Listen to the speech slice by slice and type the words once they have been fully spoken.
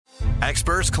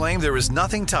Experts claim there is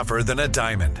nothing tougher than a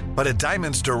diamond. But at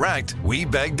Diamonds Direct, we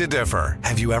beg to differ.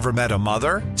 Have you ever met a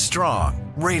mother? Strong,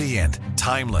 radiant,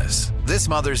 timeless. This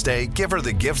Mother's Day, give her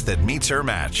the gift that meets her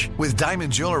match. With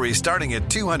diamond jewelry starting at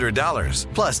 $200.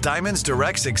 Plus Diamonds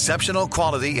Direct's exceptional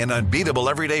quality and unbeatable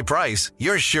everyday price,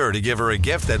 you're sure to give her a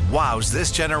gift that wows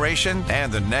this generation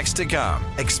and the next to come.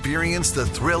 Experience the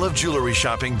thrill of jewelry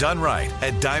shopping done right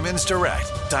at Diamonds Direct.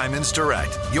 Diamonds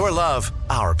Direct. Your love,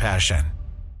 our passion.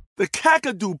 The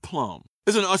Kakadu plum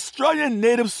is an Australian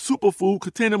native superfood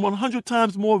containing 100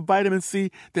 times more vitamin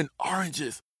C than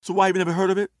oranges. So why have you never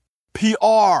heard of it?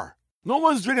 PR. No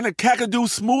one's drinking a Kakadu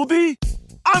smoothie?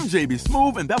 I'm JB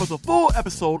Smoove, and that was a full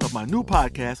episode of my new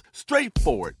podcast,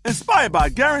 Straightforward, inspired by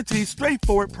guaranteed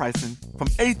straightforward pricing from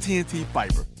AT&T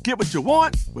Fiber. Get what you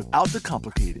want without the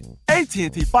complicated. AT&T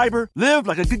Fiber, live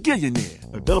like a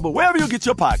gigillionaire. Available wherever you get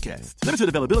your podcasts. Limited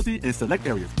availability in select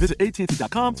areas. Visit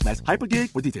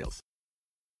AT&T.com/hypergig for details.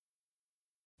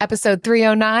 Episode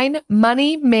 309,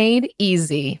 Money Made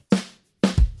Easy.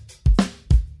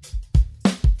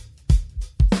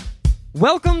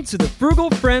 Welcome to the Frugal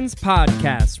Friends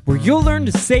Podcast, where you'll learn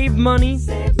to save money,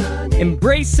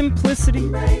 embrace simplicity,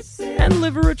 and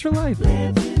live a richer life.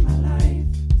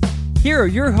 Here are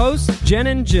your hosts, Jen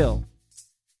and Jill.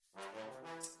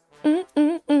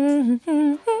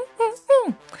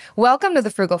 Welcome to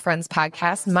the Frugal Friends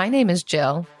Podcast. My name is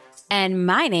Jill. And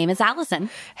my name is Allison.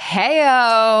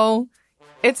 Heyo!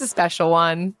 It's a special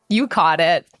one. You caught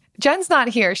it. Jen's not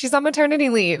here. She's on maternity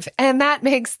leave. And that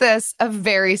makes this a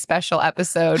very special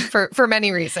episode for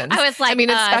many reasons. I was like,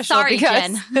 it's special sorry,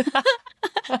 because... Jen.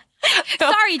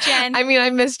 Sorry, Jen. I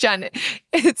miss Jen.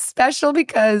 It's special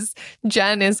because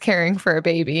Jen is caring for a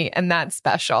baby, and that's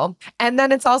special. And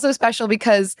then it's also special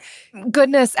because,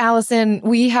 goodness, Allison,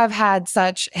 we have had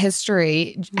such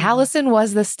history. Allison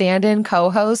was the stand-in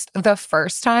co-host the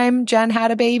first time Jen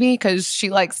had a baby because she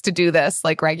likes to do this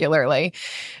like regularly.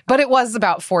 But it was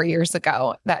about 4 years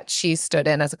ago that she stood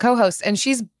in as a co-host, and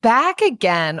she's back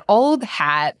again, old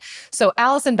hat. So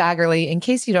Allison Baggerly, in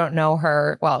case you don't know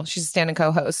her, well, she's a stand-in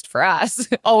co-host for us,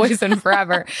 always and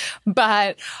forever.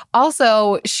 But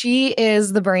also, she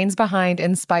is the brains behind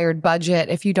Inspired Budget.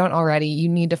 If you don't already, you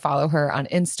need to follow her on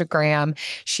Instagram.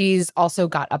 She's also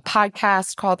got a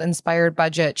podcast called Inspired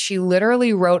Budget. She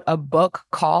literally wrote a book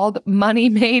called Money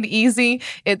Made Easy.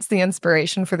 It's the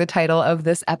inspiration for the title of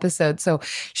this episode. So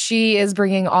she is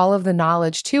bringing all of the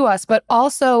knowledge to us, but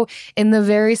also in the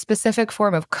very specific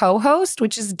form of co-host,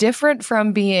 which is different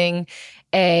from being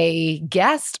a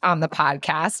guest on the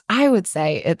podcast. I would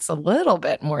say it's a little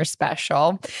bit more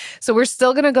special. So we're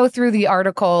still going to go through the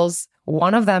articles.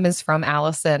 One of them is from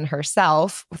Allison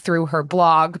herself through her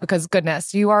blog, because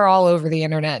goodness, you are all over the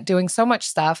internet doing so much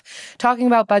stuff, talking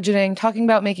about budgeting, talking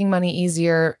about making money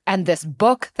easier, and this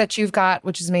book that you've got,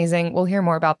 which is amazing. We'll hear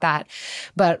more about that.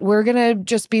 But we're going to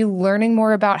just be learning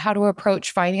more about how to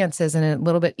approach finances in a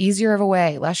little bit easier of a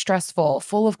way, less stressful,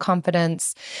 full of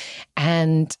confidence.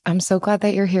 And I'm so glad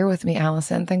that you're here with me,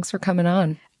 Allison. Thanks for coming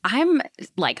on. I'm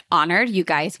honored you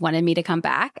guys wanted me to come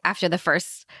back after the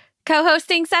first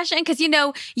co-hosting session because,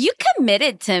 you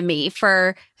committed to me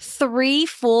for 3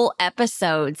 full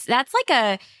episodes. That's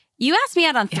you asked me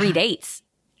out on 3 dates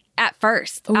at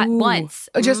first, at once.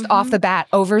 Just off the bat,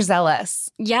 overzealous.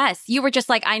 Yes. You were just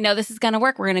like, I know this is going to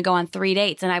work. We're going to go on 3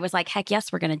 dates. And I was like, heck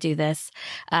yes, we're going to do this.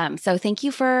 So thank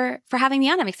you for having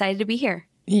me on. I'm excited to be here.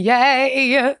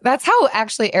 Yay. That's how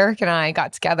actually Eric and I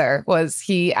got together, was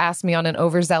he asked me on an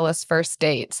overzealous first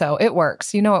date. So it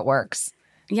works. It works.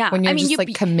 Yeah. When you're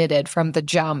committed from the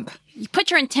jump. You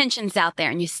put your intentions out there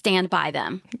and you stand by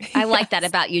them. I like that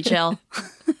about you, Jill.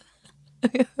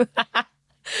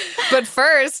 But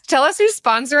first, tell us who's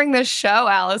sponsoring this show,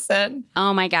 Allison.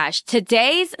 Oh my gosh.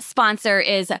 Today's sponsor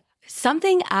is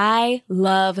something I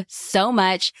love so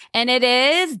much, and it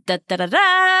is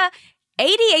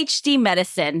ADHD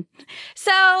medicine.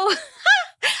 So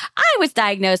I was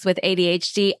diagnosed with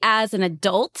ADHD as an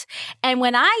adult. And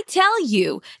when I tell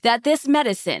you that this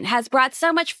medicine has brought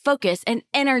so much focus and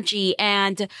energy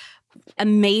and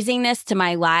amazingness to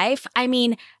my life,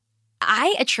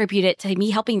 I attribute it to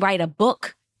me helping write a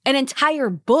book, an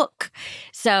entire book.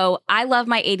 So I love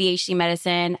my ADHD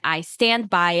medicine. I stand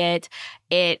by it.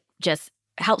 It just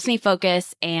helps me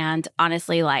focus. And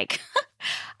honestly,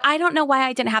 I don't know why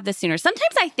I didn't have this sooner.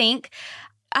 Sometimes I think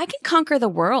I can conquer the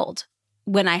world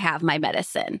when I have my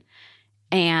medicine.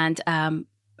 And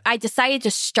I decided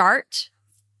to start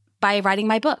by writing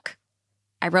my book.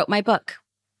 I wrote my book,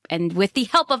 and with the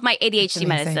help of my ADHD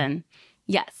medicine.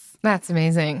 Yes. That's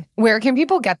amazing. Where can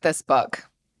people get this book?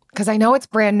 Because I know it's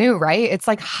brand new, right? It's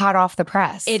like hot off the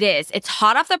press. It is. It's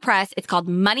hot off the press. It's called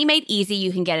Money Made Easy.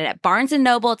 You can get it at Barnes &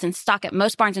 Noble. It's in stock at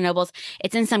most Barnes & Nobles.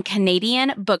 It's in some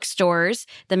Canadian bookstores.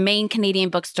 The main Canadian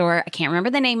bookstore, I can't remember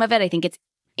the name of it. I think it's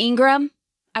Ingram,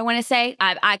 I want to say.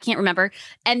 I can't remember.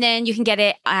 And then you can get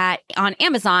it on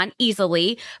Amazon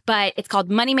easily. But it's called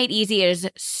Money Made Easy. It is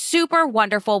super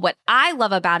wonderful. What I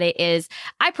love about it is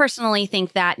I personally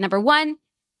think that, number one,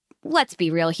 let's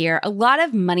be real here. A lot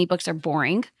of money books are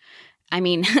boring. I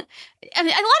mean, a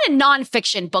lot of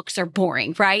nonfiction books are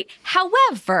boring, right?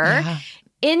 However,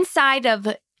 inside of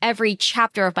every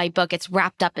chapter of my book, it's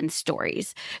wrapped up in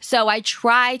stories. So I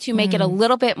try to make it a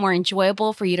little bit more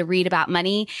enjoyable for you to read about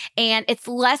money. And it's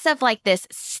less of like this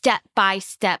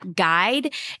step-by-step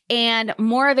guide and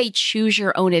more of a choose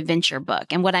your own adventure book.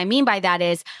 And what I mean by that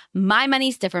is my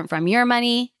money's different from your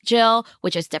money, Jill,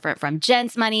 which is different from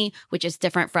Jen's money, which is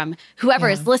different from whoever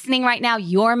is listening right now,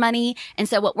 your money. And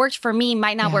so what works for me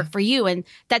might not work for you. And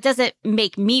that doesn't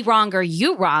make me wrong or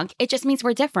you wrong. It just means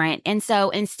we're different. And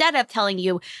so instead of telling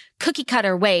you cookie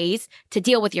cutter ways to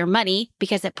deal with your money,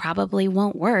 because it probably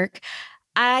won't work,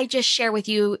 I just share with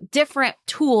you different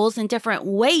tools and different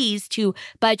ways to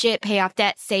budget, pay off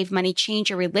debt, save money, change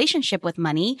your relationship with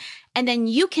money. And then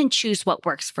you can choose what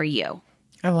works for you.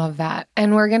 I love that.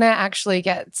 And we're going to actually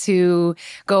get to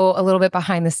go a little bit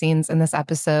behind the scenes in this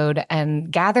episode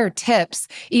and gather tips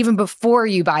even before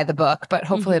you buy the book, but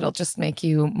hopefully it'll just make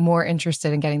you more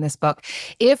interested in getting this book.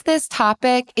 If this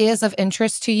topic is of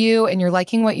interest to you and you're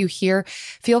liking what you hear,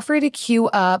 feel free to queue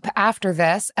up after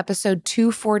this, episode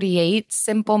 248,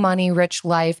 Simple Money, Rich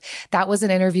Life. That was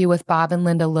an interview with Bob and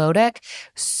Linda Lodick.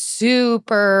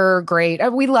 Super great.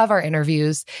 We love our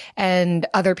interviews and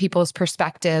other people's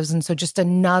perspectives. And so just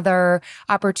another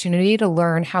opportunity to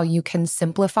learn how you can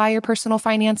simplify your personal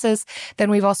finances. Then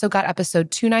we've also got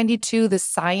episode 292, The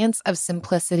Science of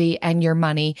Simplicity and Your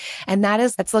Money. And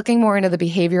that's looking more into the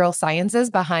behavioral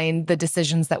sciences behind the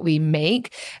decisions that we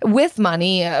make with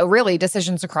money, really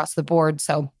decisions across the board.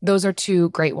 So those are two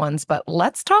great ones, but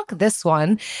let's talk this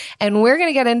one. And we're going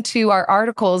to get into our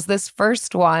articles. This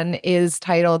first one is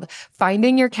titled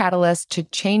Finding Your Catalyst to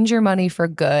Change Your Money for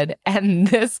Good. And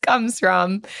this comes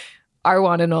from our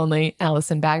one and only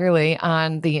Allison Baggerly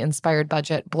on the Inspired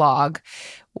Budget blog,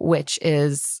 which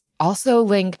is also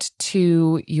linked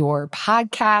to your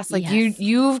podcast. Like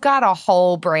you've got a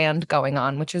whole brand going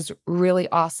on, which is really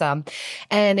awesome.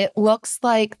 And it looks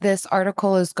like this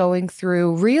article is going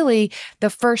through really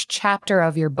the first chapter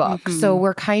of your book. So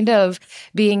we're kind of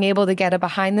being able to get a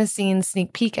behind the scenes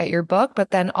sneak peek at your book,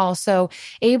 but then also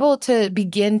able to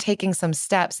begin taking some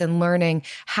steps and learning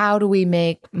how do we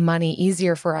make money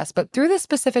easier for us, but through the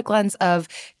specific lens of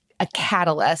a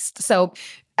catalyst. So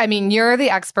I mean, you're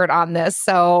the expert on this.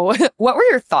 So what were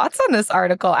your thoughts on this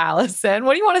article, Allison?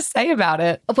 What do you want to say about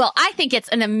it? Well, I think it's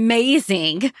an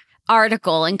amazing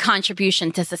article and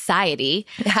contribution to society.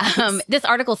 Yes. This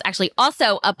article is actually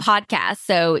also a podcast.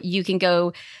 So you can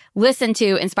go listen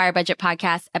to Inspired Budget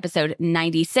Podcast, episode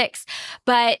 96.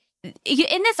 But in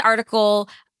this article,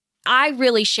 I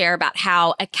really share about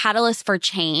how a catalyst for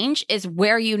change is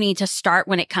where you need to start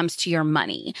when it comes to your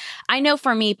money. I know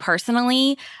for me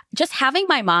personally, just having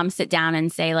my mom sit down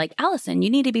and say like, Allison, you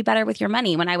need to be better with your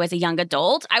money. When I was a young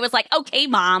adult, I was like, okay,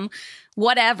 mom,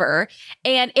 whatever.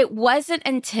 And it wasn't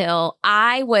until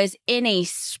I was in a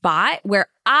spot where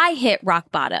I hit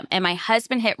rock bottom and my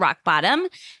husband hit rock bottom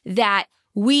that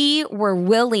we were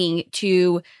willing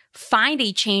to find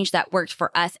a change that worked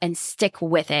for us and stick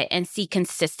with it and see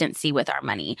consistency with our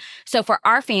money. So for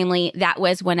our family, that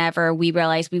was whenever we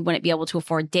realized we wouldn't be able to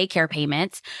afford daycare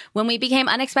payments when we became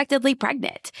unexpectedly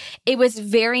pregnant. It was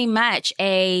very much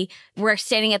we're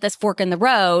standing at this fork in the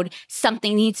road.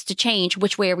 Something needs to change.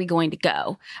 Which way are we going to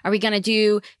go? Are we going to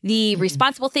do the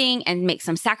responsible thing and make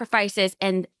some sacrifices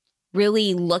and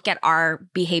really look at our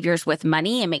behaviors with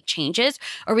money and make changes?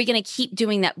 Or are we going to keep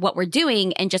doing what we're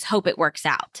doing and just hope it works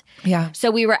out? Yeah. So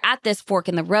we were at this fork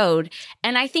in the road.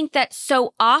 And I think that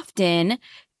so often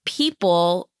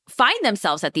people find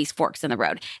themselves at these forks in the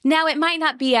road. Now, it might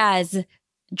not be as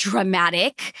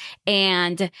dramatic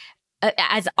and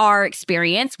as our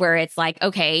experience where it's like,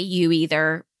 okay, you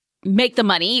either make the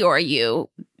money or you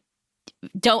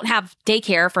don't have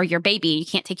daycare for your baby. You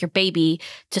can't take your baby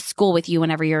to school with you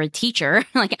whenever you're a teacher.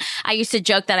 Like I used to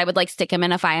joke that I would like stick him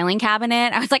in a filing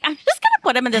cabinet. I was like, I'm just going to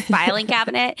put him in this filing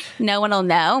cabinet. No one will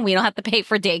know. We don't have to pay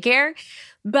for daycare.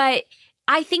 But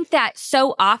I think that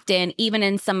so often, even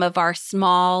in some of our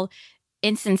small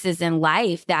instances in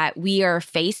life, that we are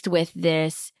faced with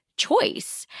this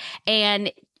choice.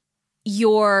 And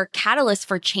your catalyst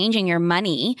for changing your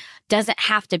money doesn't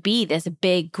have to be this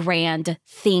big, grand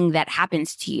thing that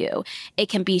happens to you. It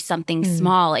can be something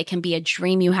small. It can be a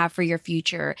dream you have for your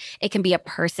future. It can be a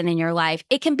person in your life.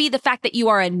 It can be the fact that you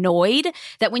are annoyed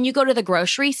that when you go to the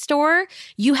grocery store,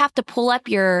 you have to pull up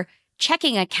your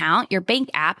checking account, your bank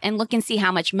app, and look and see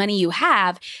how much money you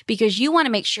have because you want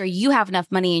to make sure you have enough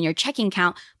money in your checking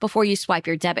account before you swipe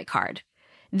your debit card.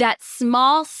 That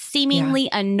small, seemingly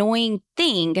annoying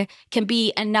thing can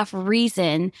be enough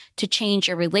reason to change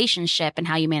your relationship and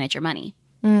how you manage your money.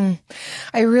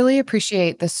 I really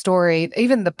appreciate the story,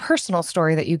 even the personal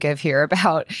story that you give here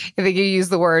about, I think you use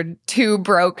the word two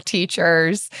broke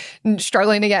teachers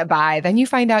struggling to get by. Then you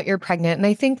find out you're pregnant. And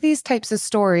I think these types of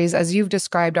stories, as you've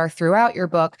described, are throughout your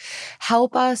book,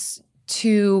 help us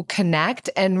to connect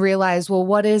and realize, well,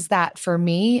 what is that for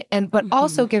me? But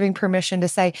also giving permission to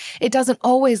say, it doesn't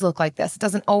always look like this. It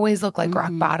doesn't always look like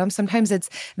rock bottom. Sometimes it's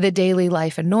the daily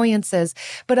life annoyances.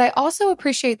 But I also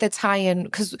appreciate the tie-in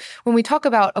because when we talk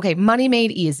about, okay, money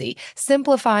made easy,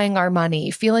 simplifying our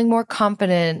money, feeling more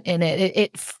confident in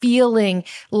it feeling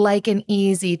like an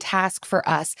easy task for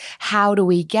us. How do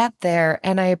we get there?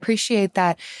 And I appreciate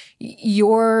that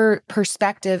your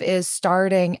perspective is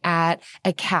starting at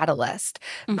a catalyst.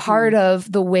 Part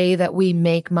of the way that we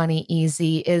make money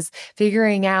easy is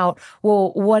figuring out,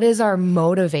 well, what is our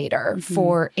motivator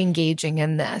for engaging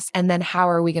in this? And then how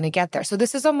are we going to get there? So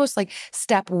this is almost like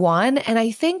step one. And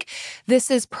I think this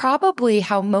is probably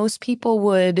how most people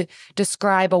would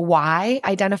describe a why,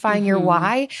 identifying your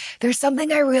why. There's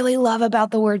something I really love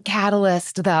about the word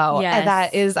catalyst, though, and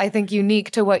that is, I think, unique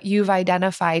to what you've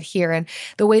identified here. And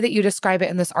the way that you describe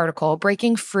it in this article,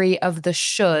 breaking free of the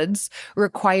shoulds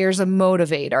requires a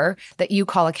motivator that you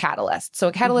call a catalyst. So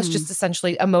a catalyst just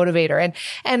essentially a motivator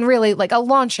and really like a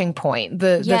launching point,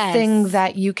 the thing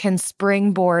that you can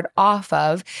springboard off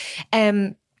of.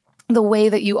 And the way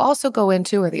that you also go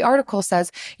into, or the article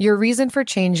says, your reason for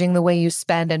changing the way you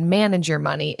spend and manage your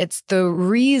money. It's the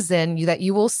reason that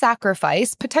you will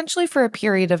sacrifice, potentially for a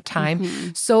period of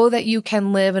time, so that you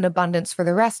can live in abundance for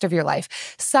the rest of your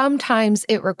life. Sometimes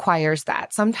it requires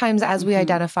that. Sometimes as we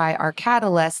identify our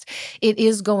catalyst, it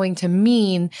is going to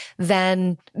mean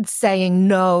then saying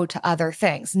no to other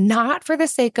things, not for the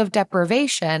sake of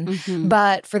deprivation,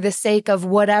 but for the sake of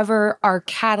whatever our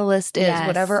catalyst is,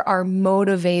 whatever our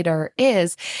motivator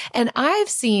is. And I've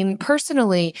seen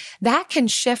personally that can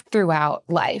shift throughout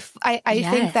life. I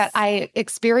think that I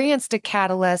experienced a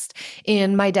catalyst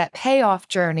in my debt payoff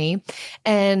journey.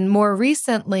 And more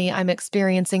recently, I'm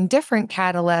experiencing different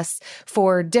catalysts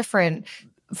for different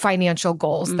financial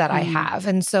goals that I have.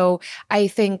 And so I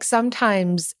think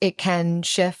sometimes it can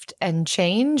shift and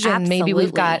change. And maybe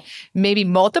we've got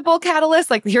multiple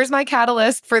catalysts, like here's my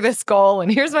catalyst for this goal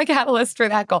and here's my catalyst for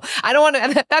that goal. I don't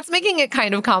want to, that's making it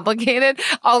kind of complicated.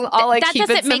 I'll like keep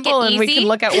it simple and we can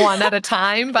look at one at a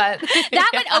time. But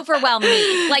that would overwhelm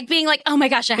me. Like being like, oh my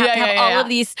gosh, I have to have all of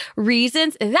these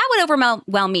reasons. That would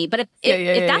overwhelm me. But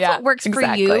if that's what works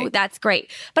for you, that's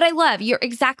great. But you're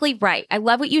exactly right. I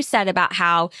love what you said about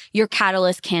how your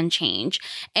catalyst can change.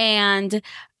 And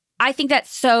I think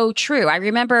that's so true. I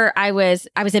remember I was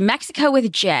in Mexico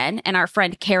with Jen and our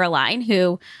friend Caroline,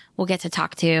 who we'll get to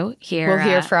talk to here. We'll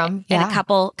hear from in a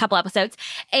couple episodes.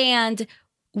 And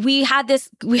we had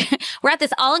we're at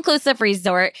this all-inclusive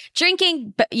resort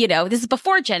drinking, this is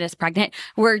before Jen is pregnant.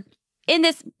 We're in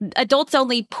this adults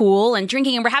only pool and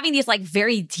drinking, and we're having these like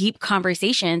very deep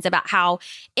conversations about how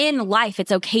in life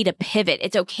it's okay to pivot.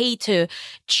 It's okay to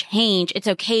change. It's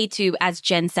okay to, as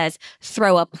Jen says,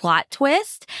 throw a plot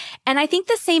twist. And I think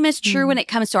the same is true when it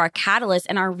comes to our catalyst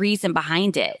and our reason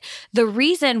behind it. The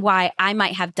reason why I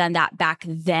might have done that back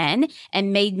then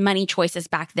and made money choices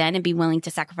back then and be willing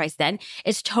to sacrifice then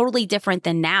is totally different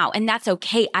than now. And that's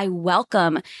okay. I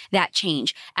welcome that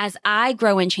change. As I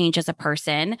grow and change as a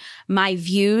person, my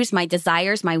views, my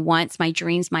desires, my wants, my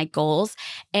dreams, my goals,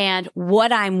 and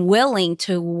what I'm willing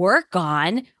to work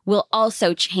on will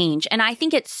also change. And I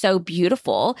think it's so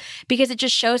beautiful because it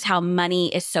just shows how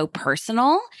money is so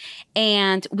personal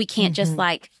and we can't just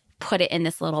like put it in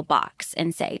this little box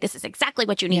and say, this is exactly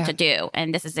what you need to do.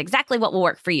 And this is exactly what will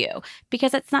work for you,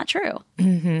 because it's not true.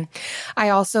 I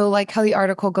also like how the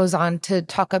article goes on to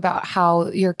talk about how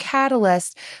your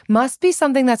catalyst must be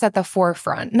something that's at the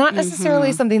forefront, not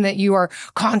necessarily something that you are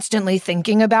constantly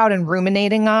thinking about and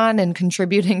ruminating on and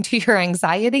contributing to your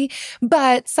anxiety,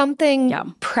 but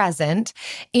something present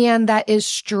and that is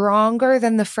stronger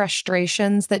than the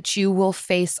frustrations that you will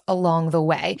face along the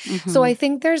way. So I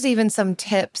think there's even some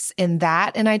tips focus in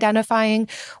that and identifying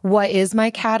what is my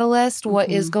catalyst, what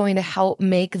is going to help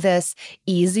make this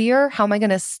easier, how am I going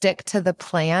to stick to the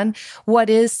plan, what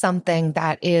is something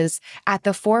that is at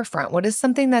the forefront, what is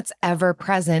something that's ever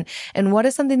present, and what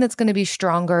is something that's going to be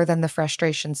stronger than the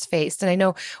frustrations faced. And I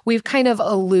know we've kind of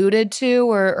alluded to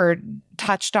or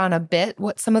touched on a bit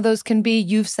what some of those can be.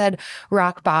 You've said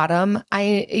rock bottom.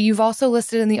 You've also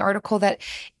listed in the article that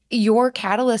your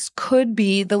catalyst could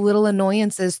be the little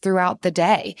annoyances throughout the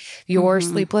day, your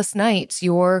sleepless nights,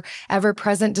 your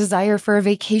ever-present desire for a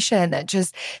vacation that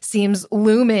just seems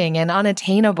looming and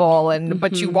unattainable,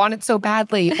 but you want it so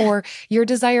badly, or your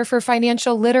desire for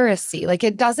financial literacy. Like,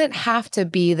 it doesn't have to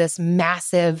be this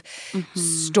massive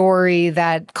story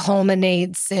that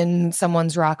culminates in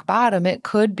someone's rock bottom. It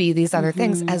could be these other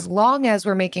things, as long as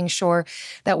we're making sure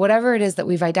that whatever it is that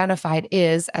we've identified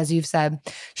is, as you've said,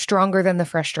 stronger than the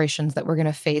frustration that we're going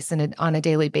to face on a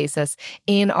daily basis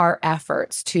in our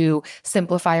efforts to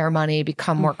simplify our money,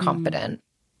 become more confident.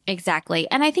 Exactly.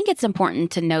 And I think it's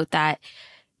important to note that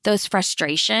those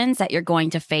frustrations that you're going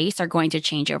to face are going to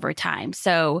change over time.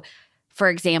 So, for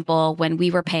example, when we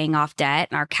were paying off debt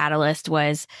and our catalyst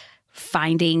was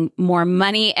finding more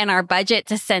money in our budget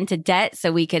to send to debt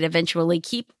so we could eventually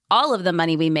keep all of the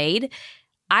money we made,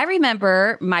 I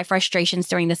remember my frustrations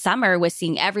during the summer was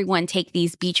seeing everyone take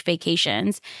these beach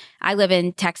vacations. I live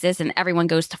in Texas and everyone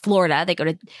goes to Florida. They go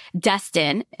to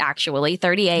Destin, actually,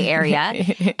 30A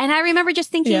area. And I remember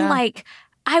just thinking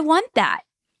I want that.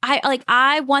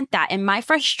 I want that. And my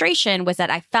frustration was that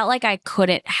I felt like I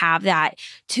couldn't have that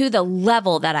to the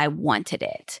level that I wanted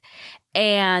it.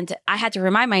 And I had to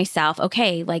remind myself,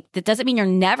 okay, that doesn't mean you're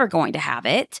never going to have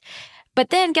it. But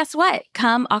then guess what?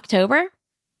 Come October,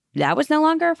 that was no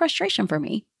longer a frustration for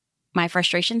me. My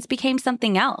frustrations became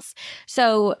something else.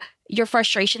 So your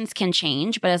frustrations can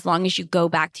change, but as long as you go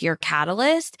back to your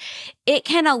catalyst, it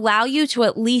can allow you to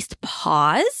at least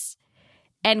pause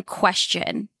and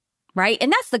question, right?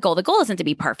 And that's the goal. The goal isn't to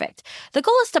be perfect. The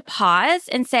goal is to pause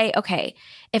and say, okay,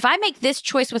 if I make this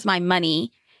choice with my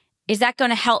money, is that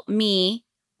going to help me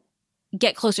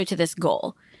get closer to this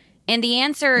goal? And the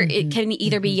answer, it can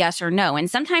either be yes or no. And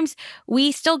sometimes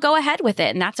we still go ahead with it,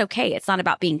 and that's okay. It's not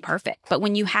about being perfect. But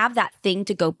when you have that thing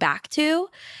to go back to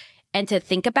and to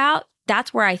think about,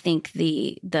 that's where I think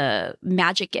the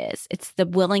magic is. It's the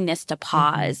willingness to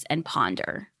pause and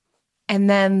ponder. And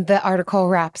then the article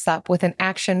wraps up with an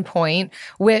action point,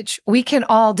 which we can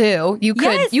all do. You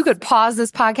could pause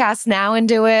this podcast now and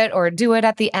do it, or do it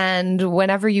at the end,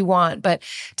 whenever you want. But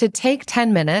to take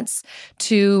 10 minutes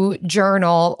to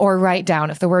journal or write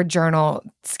down, if the word journal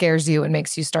scares you and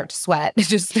makes you start to sweat,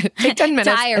 just take 10 minutes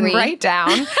and write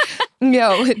down.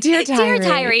 Dear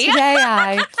diary. Today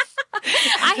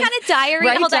I had a diary.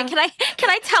 Hold on. Can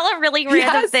I tell a really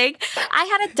random thing? I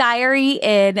had a diary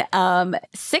in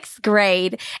 6th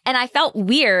grade, and I felt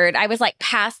weird. I was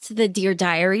past the Dear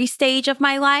Diary stage of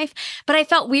my life, but I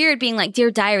felt weird being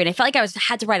Dear Diary, and I felt like I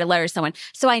had to write a letter to someone.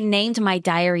 So I named my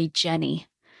diary Jenny.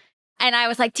 And I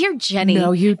was like, Dear Jenny.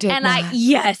 No, you did not.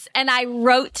 And I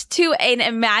wrote to an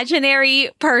imaginary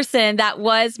person that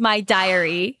was my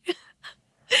diary.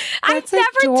 I've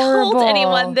never told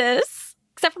anyone this.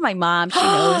 Except for my mom, she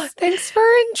knows. Thanks for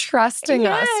entrusting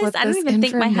us with this information. I don't even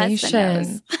think my husband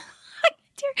knows.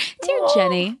 Dear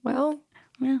Jenny. Well,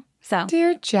 yeah. So,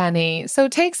 dear Jenny. So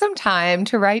take some time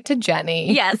to write to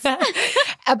Jenny. Yes.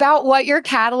 About what your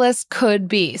catalyst could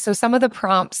be. So some of the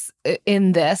prompts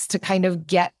in this to kind of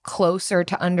get closer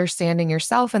to understanding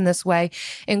yourself in this way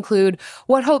include: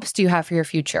 what hopes do you have for your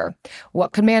future?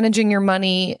 What could managing your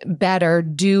money better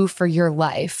do for your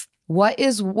life? What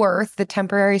is worth the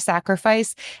temporary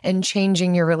sacrifice and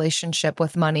changing your relationship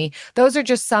with money? Those are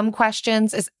just some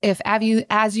questions.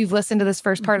 As you've listened to this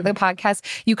first part of the podcast,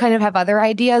 you kind of have other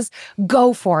ideas,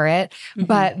 go for it.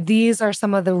 But these are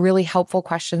some of the really helpful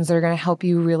questions that are going to help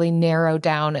you really narrow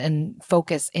down and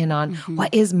focus in on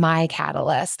what is my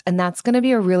catalyst. And that's going to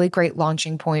be a really great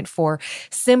launching point for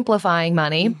simplifying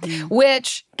money,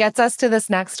 which gets us to this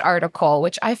next article,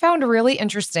 which I found really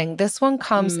interesting. This one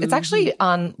comes, it's actually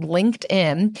on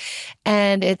LinkedIn,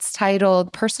 and it's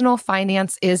titled "Personal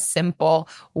Finance is Simple.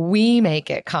 We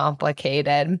Make It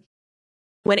Complicated."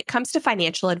 When it comes to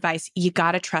financial advice, you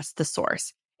got to trust the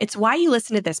source. It's why you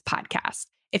listen to this podcast.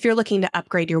 If you're looking to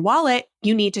upgrade your wallet,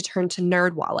 you need to turn to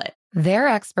NerdWallet. Their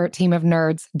expert team of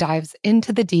nerds dives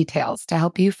into the details to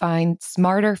help you find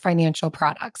smarter financial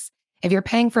products. If you're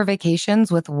paying for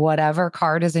vacations with whatever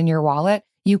card is in your wallet,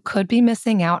 you could be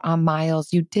missing out on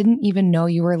miles you didn't even know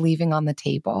you were leaving on the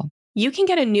table. You can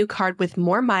get a new card with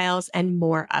more miles and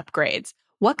more upgrades.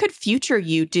 What could future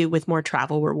you do with more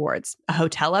travel rewards? A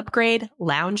hotel upgrade?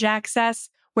 Lounge access?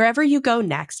 Wherever you go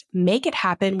next, make it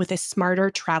happen with a smarter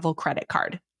travel credit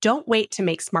card. Don't wait to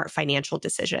make smart financial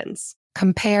decisions.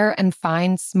 Compare and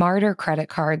find smarter credit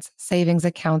cards, savings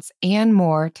accounts, and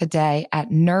more today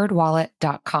at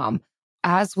nerdwallet.com.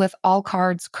 As with all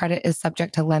cards, credit is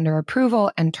subject to lender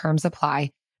approval and terms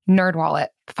apply. NerdWallet.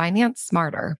 Finance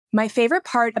smarter. My favorite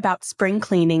part about spring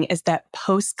cleaning is that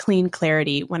post-clean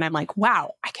clarity when I'm like,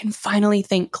 wow, I can finally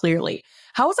think clearly.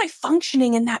 How was I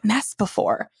functioning in that mess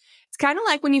before? It's kind of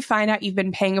like when you find out you've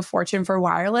been paying a fortune for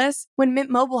wireless when Mint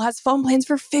Mobile has phone plans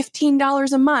for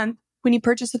 $15 a month when you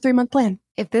purchase a 3-month plan.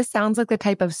 If this sounds like the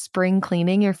type of spring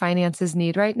cleaning your finances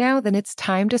need right now, then it's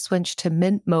time to switch to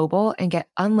Mint Mobile and get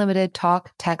unlimited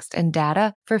talk, text, and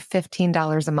data for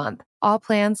 $15 a month. All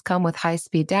plans come with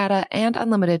high-speed data and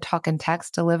unlimited talk and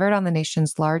text delivered on the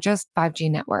nation's largest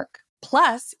 5G network.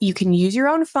 Plus, you can use your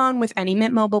own phone with any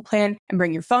Mint Mobile plan and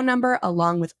bring your phone number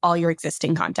along with all your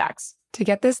existing contacts. To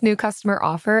get this new customer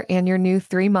offer and your new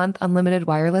 3-month unlimited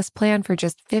wireless plan for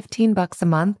just $15 a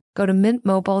month, go to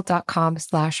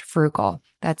mintmobile.com/frugal.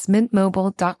 That's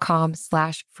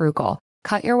mintmobile.com/frugal.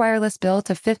 Cut your wireless bill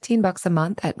to $15 a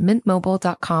month at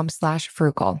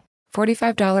mintmobile.com/frugal.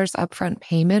 $45 upfront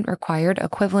payment required,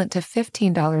 equivalent to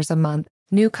 $15 a month.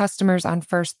 New customers on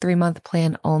first 3-month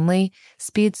plan only.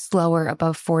 Speed slower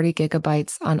above 40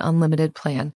 gigabytes on unlimited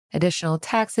plan. Additional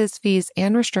taxes, fees,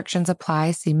 and restrictions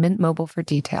apply. See Mint Mobile for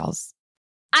details.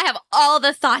 I have all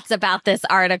the thoughts about this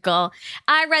article.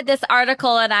 I read this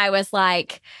article and I was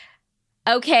like,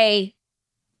 okay,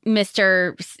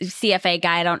 Mr. CFA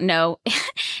guy, I don't know.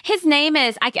 His name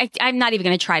is, I'm not even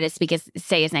going to try to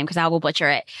say his name because I will butcher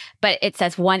it. But it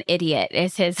says One Idiot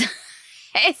is his...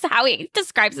 It's how he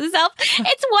describes himself.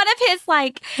 It's one of his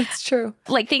It's true.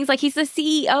 Things like he's the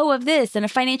CEO of this and a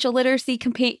financial literacy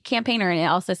campaigner. And it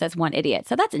also says One Idiot.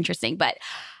 So that's interesting. But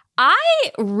I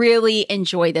really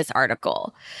enjoy this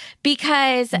article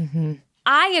because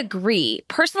I agree.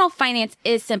 Personal finance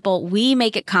is simple. We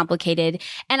make it complicated.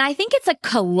 And I think it's a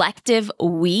collective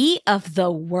we of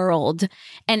the world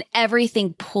and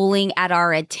everything pulling at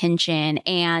our attention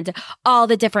and all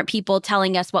the different people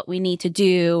telling us what we need to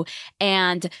do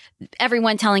and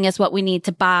everyone telling us what we need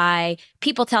to buy,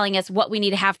 people telling us what we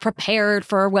need to have prepared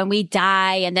for when we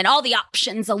die, and then all the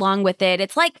options along with it.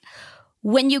 It's like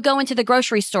when you go into the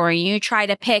grocery store and you try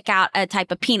to pick out a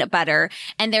type of peanut butter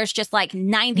and there's just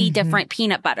 90 different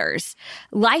peanut butters.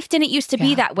 Life didn't used to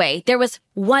be that way. There was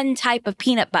one type of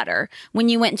peanut butter when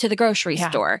you went into the grocery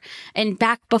store and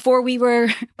back before we were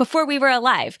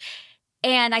alive.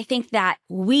 And I think that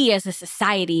we as a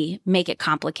society make it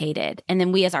complicated, and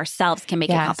then we as ourselves can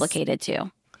make it complicated too.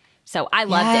 So I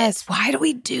loved it. Why do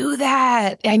we do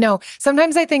that? I know.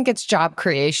 Sometimes I think it's job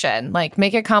creation.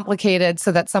 Make it complicated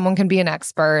so that someone can be an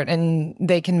expert and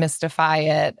they can mystify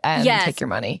it and take your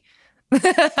money.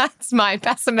 That's my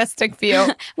pessimistic view.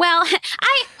 Well,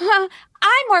 I'm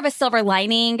more of a silver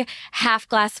lining, half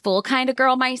glass full kind of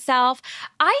girl myself.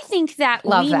 I think that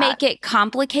we make it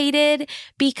complicated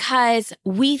because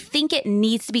we think it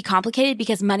needs to be complicated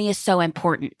because money is so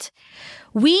important.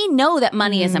 We know that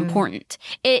money is important.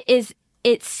 It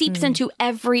seeps into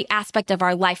every aspect of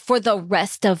our life for the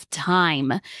rest of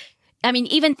time. I mean,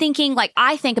 even thinking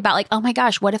I think about oh my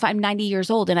gosh, what if I'm 90 years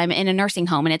old and I'm in a nursing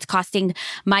home and it's costing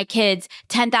my kids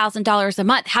 $10,000 a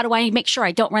month? How do I make sure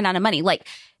I don't run out of money?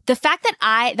 The fact that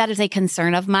that is a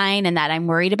concern of mine and that I'm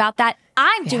worried about that,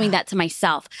 I'm doing that to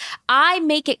myself. I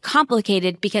make it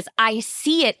complicated because I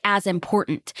see it as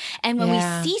important. And when we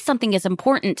see something as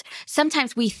important,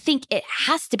 sometimes we think it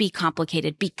has to be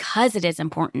complicated because it is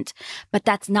important. But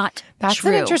that's not true. That's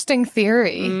an interesting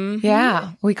theory.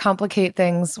 Yeah. We complicate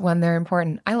things when they're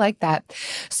important. I like that.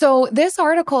 So this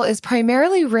article is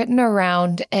primarily written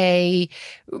around a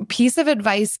piece of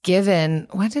advice given,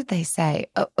 what did they say?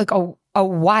 A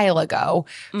while ago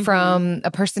from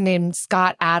a person named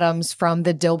Scott Adams from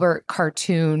the Dilbert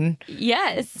cartoon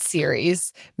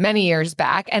series many years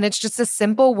back. And it's just a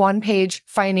simple 1-page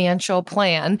financial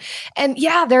plan. And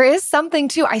there is something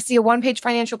too. I see a 1-page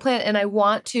financial plan and I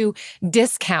want to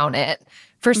discount it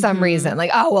for some reason.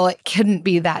 It couldn't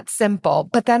be that simple.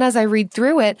 But then as I read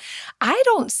through it, I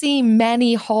don't see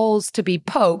many holes to be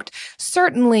poked.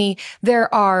 Certainly,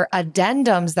 there are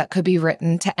addendums that could be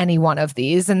written to any one of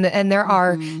these. And there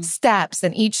are steps,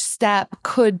 and each step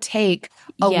could take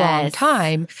a long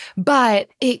time. But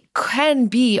it can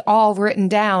be all written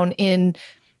down in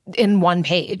 1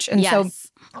 page. And so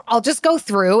I'll just go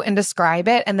through and describe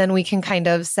it, and then we can kind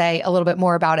of say a little bit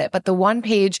more about it. But the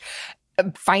 1-page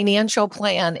financial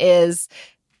plan is,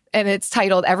 and it's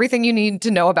titled Everything You Need to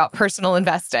Know About Personal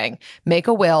Investing. Make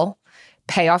a will,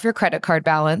 pay off your credit card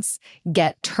balance,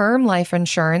 get term life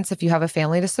insurance if you have a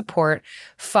family to support,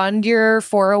 fund your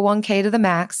 401k to the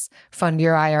max, fund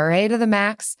your IRA to the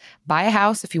max, buy a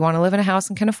house if you want to live in a house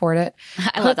and can afford it.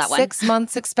 I love that one. 6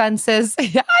 months expenses.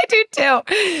 Yeah, I do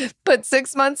too. Put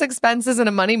 6 months expenses in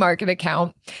a money market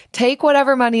account. Take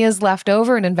whatever money is left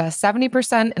over and invest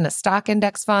 70% in a stock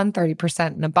index fund,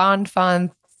 30% in a bond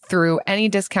fund, through any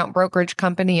discount brokerage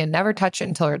company, and never touch it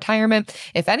until retirement.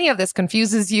 If any of this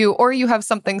confuses you or you have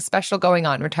something special going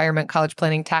on, retirement, college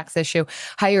planning, tax issue,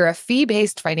 hire a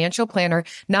fee-based financial planner,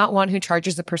 not one who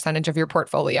charges a percentage of your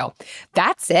portfolio.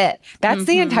 That's it. That's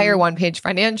the entire one-page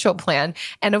financial plan.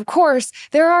 And of course,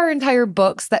 there are entire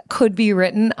books that could be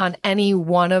written on any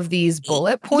one of these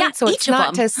bullet points. Yeah, so it's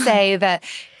not to say that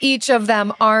each of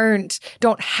them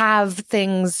don't have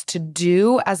things to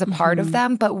do as a part of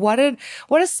them, but what a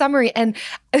summary. And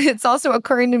it's also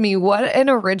occurring to me, what an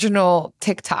original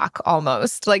TikTok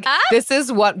almost. Like, this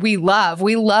is what we love.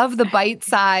 We love the bite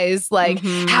size, like,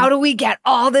 how do we get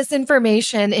all this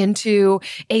information into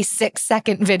a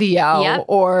 6-second video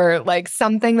or like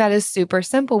something that is super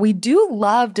simple? We do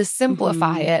love to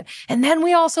simplify it. And then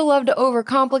we also love to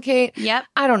overcomplicate.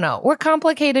 I don't know. We're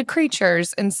complicated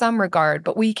creatures in some regard,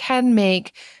 but we can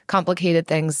make complicated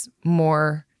things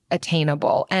more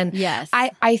attainable. And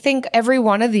I think every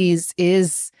one of these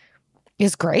is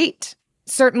great.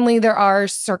 Certainly, there are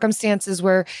circumstances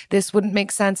where this wouldn't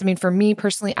make sense. I mean, for me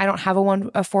personally, I don't have a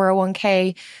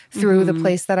 401k through the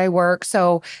place that I work.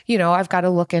 So, I've got to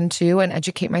look into and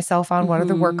educate myself on what are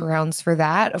the workarounds for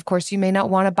that. Of course, you may not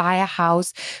want to buy a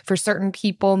house. For certain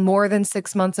people, more than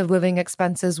 6 months of living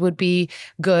expenses would be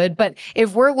good. But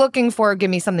if we're looking for, give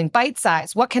me something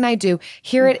bite-sized, what can I do?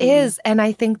 Here it is. And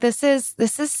I think this is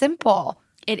simple.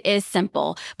 It is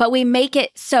simple, but we make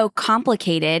it so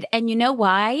complicated. And you know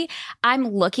why? I'm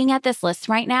looking at this list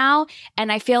right now,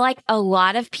 and I feel like a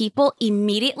lot of people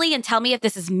immediately, and tell me if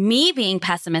this is me being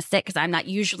pessimistic, because I'm not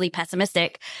usually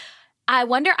pessimistic. I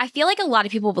feel like a lot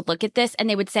of people would look at this and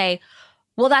they would say,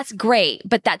 well, that's great,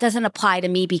 but that doesn't apply to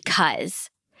me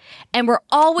because. And we're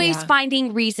always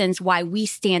finding reasons why we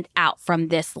stand out from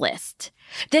this list.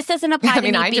 This doesn't apply to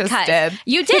me because just did.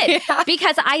 You did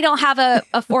because I don't have a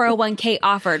 401k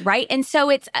offered, right? And so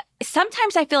it's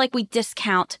sometimes I feel like we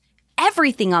discount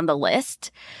everything on the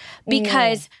list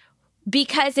because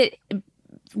it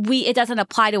doesn't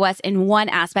apply to us in one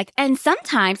aspect. And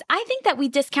sometimes I think that we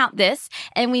discount this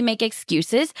and we make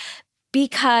excuses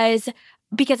because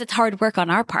it's hard work on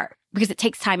our part, because it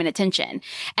takes time and attention.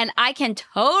 And I can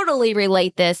totally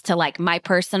relate this to like my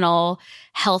personal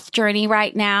health journey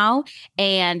right now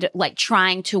and like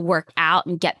trying to work out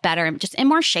and get better and just in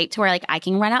more shape to where like I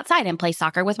can run outside and play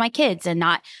soccer with my kids and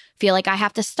not feel like I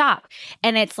have to stop.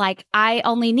 And it's like, I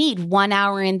only need 1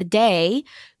 hour in the day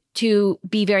to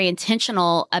be very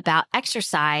intentional about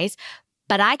exercise,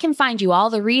 but I can find you all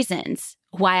the reasons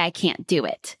why I can't do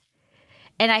it.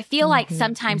 And I feel like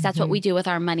sometimes that's what we do with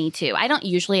our money too. I don't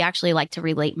usually actually like to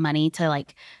relate money to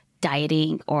like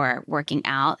dieting or working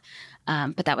out.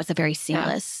 But that was a very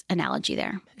seamless analogy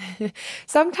there.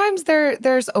 Sometimes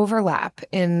there's overlap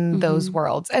in those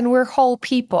worlds, and we're whole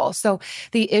people. So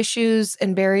the issues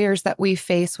and barriers that we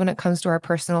face when it comes to our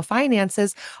personal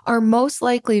finances are most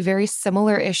likely very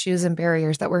similar issues and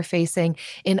barriers that we're facing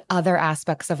in other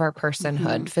aspects of our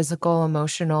personhood, physical,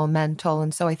 emotional, mental.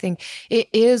 And so I think it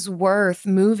is worth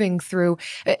moving through.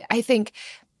 I think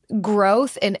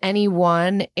growth in any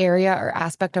one area or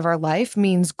aspect of our life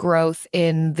means growth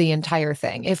in the entire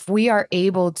thing. If we are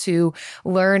able to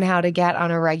learn how to get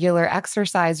on a regular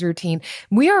exercise routine,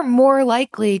 we are more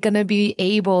likely going to be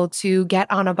able to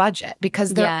get on a budget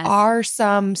because there are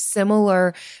some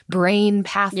similar brain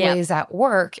pathways at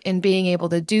work in being able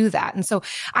to do that. And so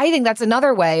I think that's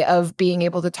another way of being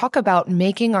able to talk about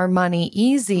making our money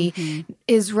easy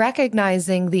is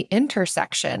recognizing the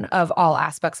intersection of all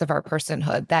aspects of our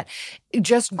personhood, that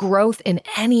just growth in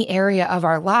any area of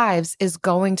our lives is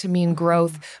going to mean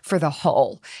growth for the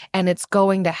whole. And it's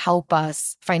going to help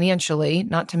us financially,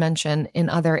 not to mention in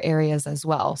other areas as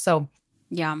well. So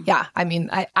yeah. I mean,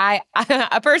 I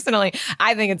personally,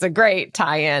 I think it's a great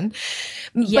tie-in.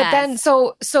 But then,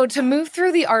 so to move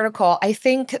through the article, I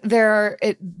think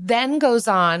it then goes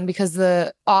on because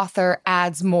the author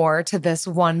adds more to this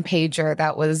one pager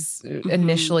that was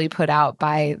initially put out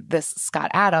by this Scott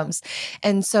Adams.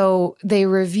 And so they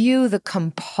review the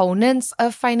components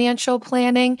of financial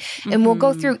planning, and we'll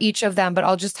go through each of them, but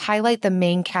I'll just highlight the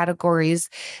main categories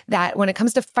that when it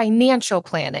comes to financial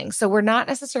planning. So we're not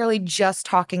necessarily just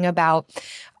talking about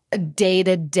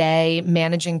day-to-day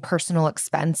managing personal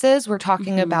expenses. We're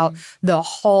talking about the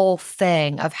whole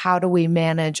thing of how do we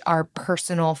manage our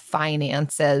personal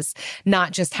finances,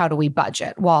 not just how do we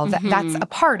budget. Well, that's a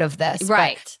part of this.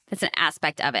 Right. That's an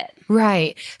aspect of it.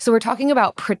 Right. So we're talking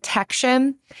about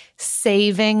protection,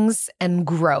 savings, and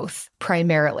growth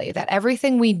primarily. That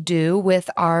everything we do with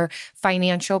our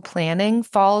financial planning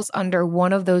falls under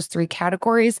one of those three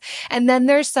categories. And then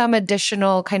there's some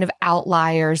additional kind of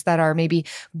outliers that are maybe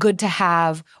good to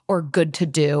have or good to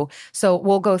do. So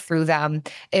we'll go through them.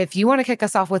 If you want to kick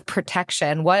us off with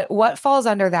protection, what falls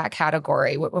under that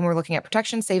category when we're looking at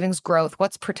protection, savings, growth?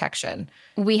 What's protection?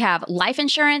 We have life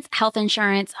insurance, health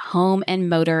insurance, home and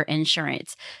motor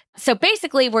insurance. So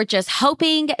basically, we're just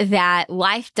hoping that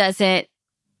life doesn't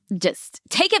just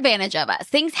take advantage of us.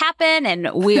 Things happen and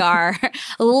we are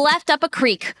left up a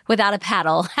creek without a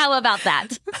paddle. How about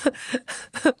that?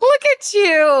 Look at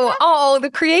you. Oh,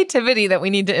 the creativity that we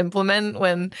need to implement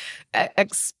when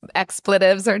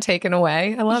expletives are taken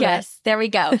away. I love it. Yes, there we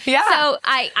go. Yeah. So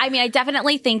I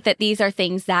definitely think that these are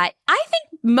things that I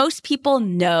think most people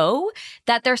know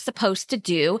that they're supposed to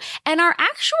do and are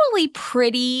actually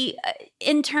pretty,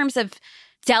 in terms of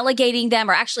delegating them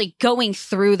or actually going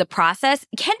through the process,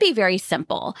 can be very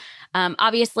simple.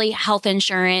 Obviously, health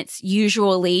insurance,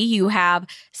 usually you have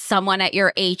someone at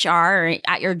your HR or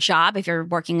at your job, if you're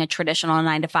working a traditional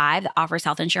 9-to-5 that offers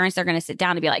health insurance, they're going to sit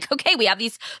down and be like, okay, we have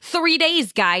these 3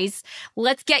 days, guys.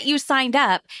 Let's get you signed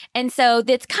up. And so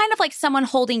it's kind of like someone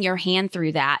holding your hand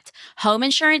through that. Home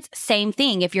insurance, same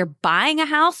thing. If you're buying a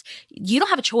house, you don't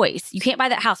have a choice. You can't buy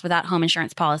that house without home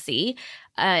insurance policy.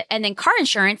 And then car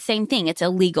insurance, same thing. It's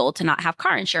illegal to not have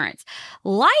car insurance.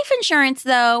 Life insurance,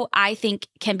 though, I think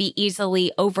can be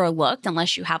easily overlooked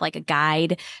unless you have like a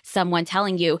guide, someone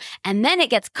telling you. And then it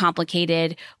gets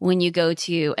complicated when you go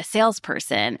to a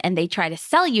salesperson and they try to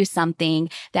sell you something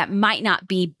that might not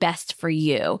be best for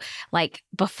you. Like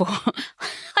before,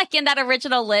 like in that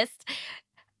original list,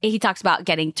 he talks about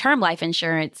getting term life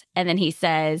insurance. And then he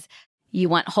says, you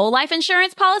want whole life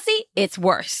insurance policy? It's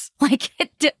worse.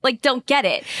 Don't get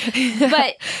it.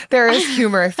 But there is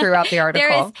humor throughout the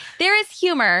article. There is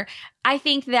humor. I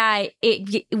think that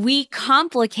we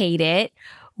complicate it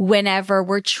whenever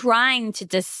we're trying to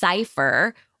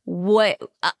decipher what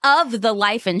of the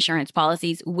life insurance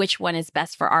policies, which one is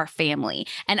best for our family.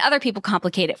 And other people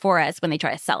complicate it for us when they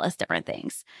try to sell us different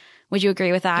things. Would you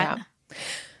agree with that? Yeah.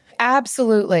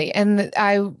 Absolutely. And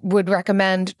I would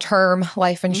recommend term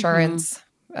life insurance.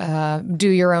 Do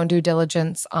your own due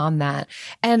diligence on that.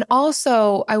 And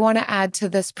also, I want to add to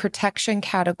this protection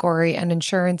category and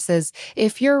insurances.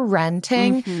 If you're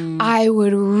renting, I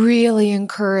would really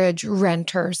encourage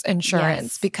renters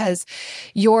insurance because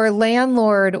your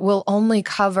landlord will only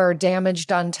cover damage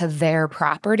done to their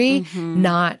property,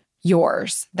 not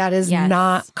yours. That is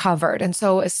not covered. And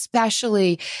so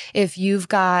especially if you've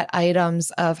got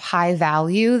items of high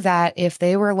value that if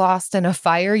they were lost in a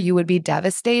fire, you would be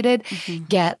devastated,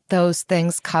 get those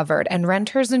things covered. And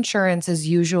renter's insurance is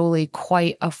usually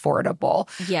quite affordable.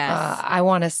 Yes. I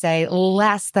want to say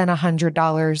less than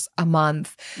 $100 a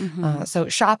month. So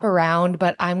shop around,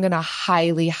 but I'm going to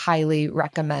highly, highly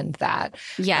recommend that.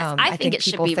 Yes. I think it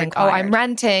people should be think, required. oh, I'm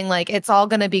renting, like it's all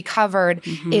going to be covered.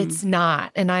 It's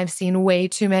not. And I've seen way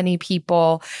too many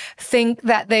people think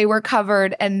that they were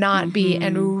covered and not be,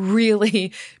 and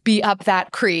really be up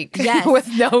that creek with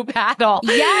no paddle.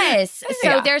 Yes.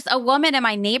 So there's a woman in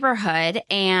my neighborhood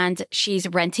and she's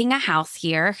renting a house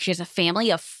here. She has a family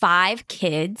of 5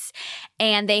 kids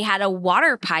and they had a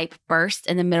water pipe burst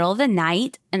in the middle of the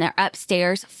night and their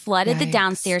upstairs flooded the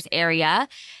downstairs area.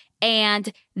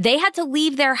 And they had to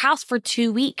leave their house for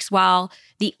 2 weeks while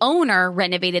the owner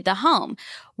renovated the home.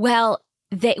 Well,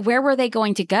 where were they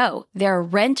going to go? Their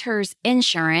renter's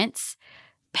insurance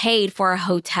paid for a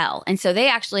hotel. And so they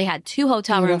actually had 2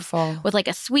 hotel rooms with like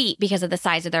a suite because of the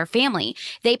size of their family.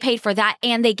 They paid for that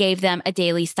and they gave them a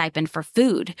daily stipend for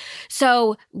food.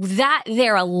 So that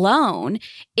there alone,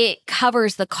 it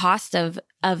covers the cost of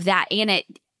that. And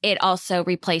it also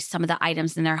replaced some of the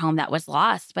items in their home that was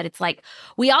lost. But it's like,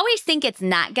 we always think it's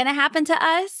not going to happen to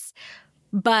us,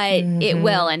 but it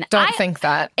will. And don't think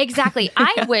that. Exactly.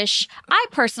 I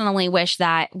personally wish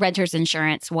that renter's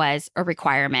insurance was a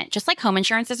requirement. Just like home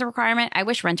insurance is a requirement, I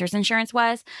wish renter's insurance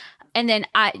was. And then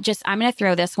I'm going to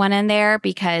throw this one in there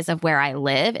because of where I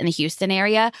live in the Houston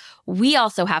area. We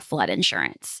also have flood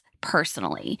insurance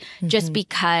personally, just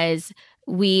because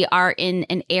we are in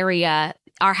an area.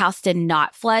 Our house did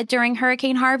not flood during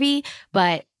Hurricane Harvey,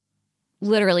 but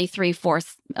literally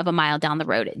 3/4 of a mile down the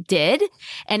road, it did.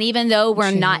 And even though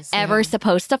we're not ever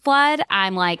supposed to flood,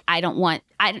 I'm like,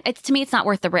 to me, it's not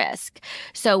worth the risk.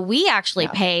 So we actually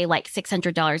pay like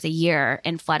 $600 a year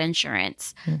in flood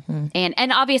insurance.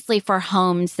 And obviously for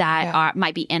homes that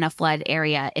might be in a flood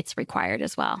area, it's required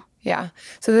as well. Yeah.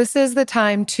 So this is the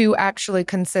time to actually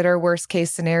consider worst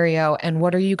case scenario and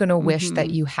what are you going to wish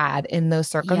that you had in those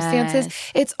circumstances.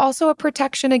 Yes. It's also a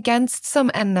protection against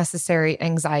some unnecessary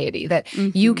anxiety that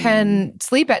you can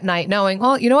sleep at night knowing,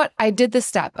 well, you know what? I did the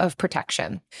step of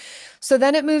protection. So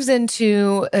then it moves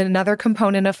into another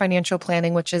component of financial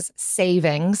planning, which is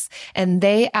savings. And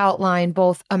they outline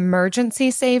both emergency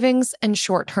savings and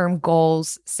short-term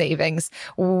goals savings.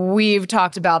 We've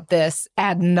talked about this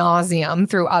ad nauseum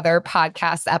through other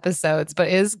podcast episodes, but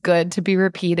it is good to be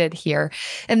repeated here.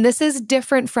 And this is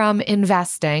different from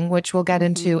investing, which we'll get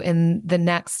into in the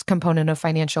next component of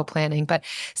financial planning. But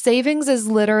savings is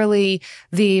literally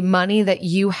the money that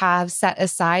you have set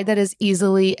aside that is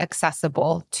easily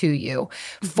accessible to you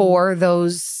for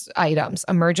those items,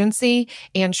 emergency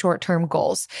and short-term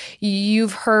goals.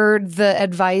 You've heard the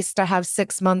advice to have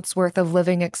 6 months worth of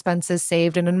living expenses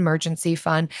saved in an emergency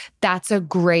fund. That's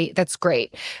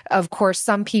great. Of course,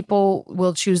 some people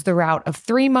will choose the route of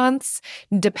 3 months,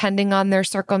 depending on their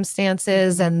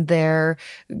circumstances and their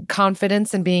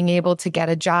confidence in being able to get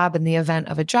a job in the event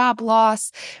of a job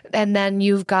loss. And then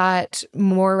you've got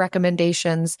more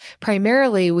recommendations.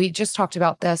 Primarily, we just talked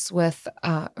about this with,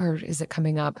 or is it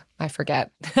coming up? I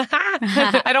forget.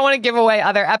 I don't want to give away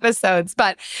other episodes,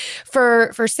 but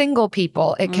for single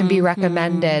people, it can be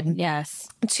recommended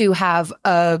to have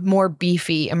a more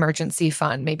beefy emergency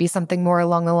fund, maybe something more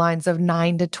along the lines of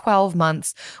 9 to 12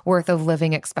 months worth of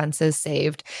living expenses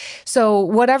saved. So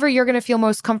whatever you're going to feel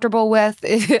most comfortable with,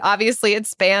 obviously it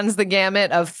spans the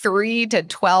gamut of 3 to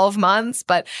 12 months,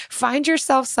 but find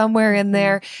yourself somewhere in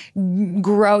there,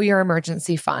 grow your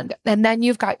emergency fund. And then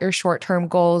you've got your short-term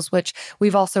goals, which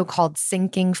we've also called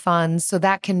sinking funds. So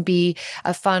that can be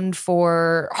a fund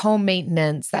for home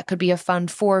maintenance. That could be a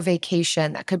fund for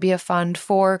vacation. That could be a fund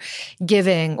for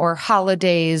giving or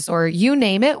holidays or you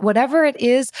name it. Whatever it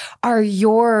is are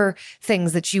your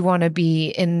things that you want to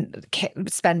be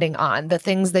spending on, the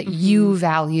things that you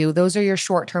value. Those are your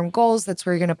short-term goals. That's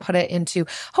where you're going to put it into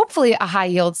hopefully a high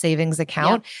yield savings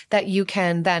account that you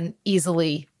can then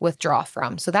easily withdraw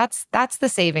from. So that's the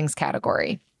savings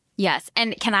category. Yes.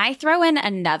 And can I throw in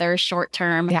another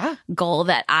short-term goal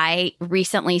that I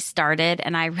recently started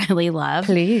and I really love?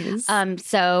 Please.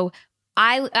 So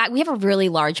we have a really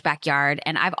large backyard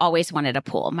and I've always wanted a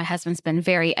pool. My husband's been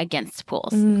very against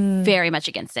pools, very much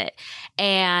against it.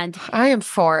 And I am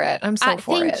for it. I'm so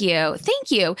for it. Thank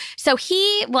you. So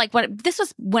this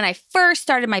was when I first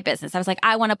started my business. I was like,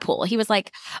 I want a pool. He was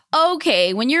like,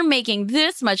 okay, when you're making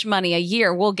this much money a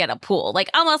year, we'll get a pool. Like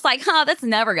almost like, that's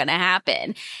never going to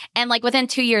happen. And like within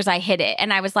 2 years, I hit it.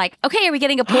 And I was like, okay, are we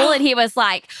getting a pool? And he was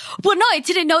like, well, no, I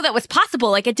didn't know that was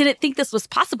possible. Like I didn't think this was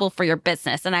possible for your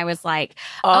business. And I was like,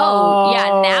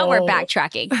 now we're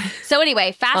backtracking. So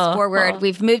anyway, fast forward,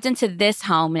 we've moved into this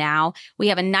home now. We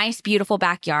have a nice, beautiful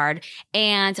backyard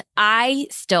and I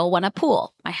still want a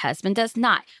pool. My husband does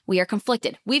not. We are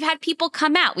conflicted. We've had people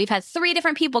come out. We've had 3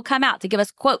 different people come out to give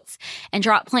us quotes and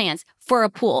draw up plans for a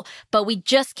pool, but we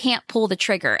just can't pull the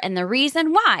trigger. And the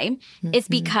reason why is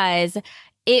because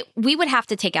we would have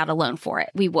to take out a loan for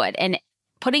it. We would. And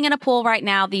putting in a pool right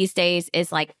now these days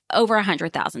is like over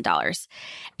 $100,000.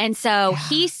 And so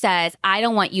he says, I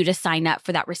don't want you to sign up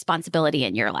for that responsibility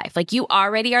in your life. Like you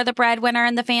already are the breadwinner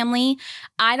in the family.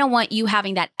 I don't want you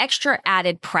having that extra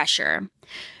added pressure.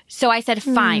 So I said,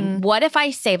 fine, what if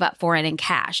I save up for it in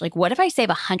cash? Like, what if I save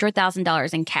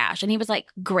 $100,000 in cash? And he was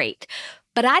like, great.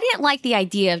 But I didn't like the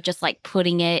idea of just like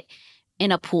putting it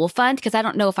in a pool fund because I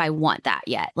don't know if I want that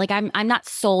yet. Like I'm not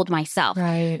sold myself.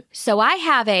 Right. So I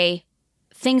have a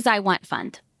things I want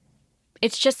fund.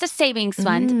 It's just a savings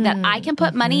fund that I can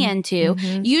put money into.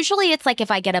 Usually it's like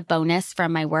if I get a bonus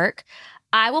from my work,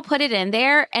 I will put it in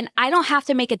there and I don't have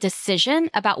to make a decision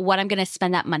about what I'm going to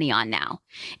spend that money on now.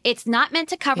 It's not meant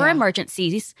to cover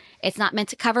emergencies. It's not meant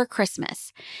to cover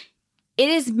Christmas. It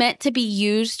is meant to be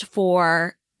used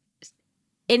for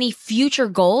any future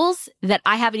goals that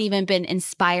I haven't even been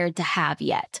inspired to have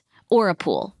yet, or a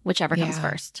pool, whichever comes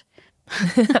first.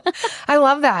 I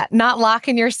love that. Not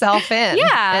locking yourself in.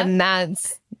 Yeah. And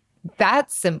that's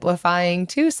simplifying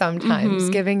too sometimes,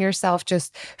 giving yourself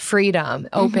just freedom,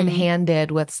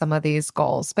 open-handed with some of these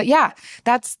goals. But yeah,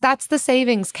 that's the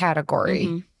savings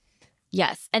category.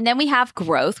 Yes. And then we have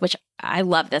growth, which I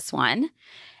love this one.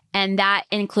 And that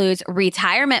includes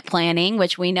retirement planning,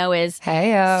 which we know is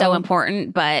so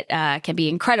important, but can be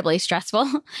incredibly stressful.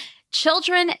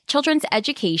 Children's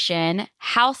education,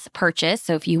 house purchase.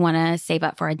 So if you want to save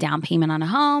up for a down payment on a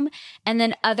home, and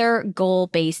then other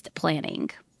goal-based planning.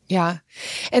 Yeah.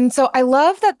 And so I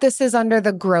love that this is under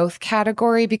the growth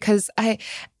category because I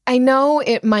know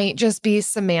it might just be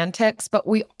semantics, but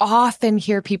we often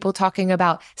hear people talking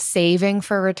about saving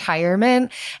for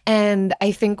retirement. And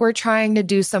I think we're trying to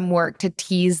do some work to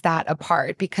tease that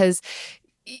apart because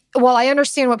while I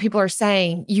understand what people are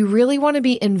saying, you really want to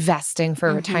be investing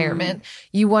for retirement.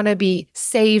 You want to be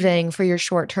saving for your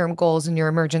short-term goals and your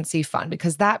emergency fund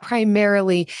because that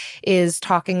primarily is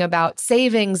talking about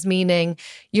savings, meaning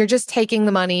you're just taking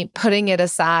the money, putting it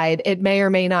aside. It may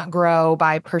or may not grow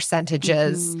by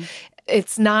percentages.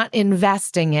 It's not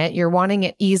investing it. You're wanting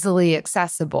it easily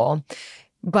accessible.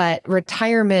 But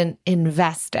retirement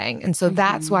investing. And so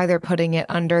that's why they're putting it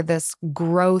under this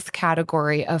growth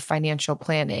category of financial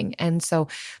planning. And so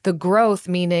the growth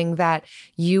meaning that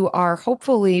you are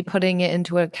hopefully putting it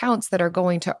into accounts that are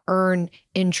going to earn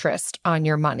interest on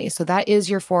your money. So that is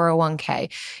your 401k,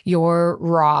 your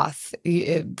Roth,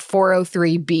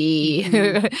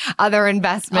 403b, other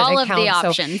investment all accounts. All of the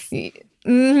options.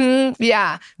 So,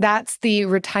 yeah, that's the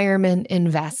retirement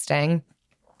investing.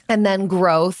 And then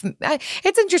growth.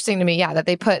 It's interesting to me, that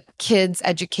they put kids'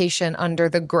 education under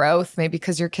the growth, maybe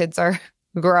because your kids are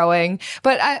growing.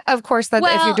 But of course, that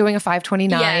if you're doing a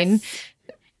 529,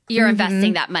 you're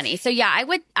investing that money. So I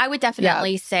would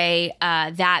definitely say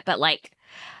that. But I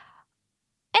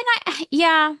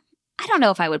don't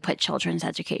know if I would put children's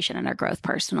education under growth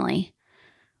personally.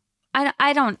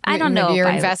 I don't know if you're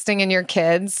investing in your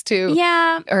kids to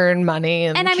earn money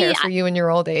and care for you in your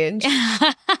old age.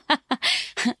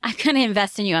 I'm going to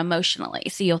invest in you emotionally,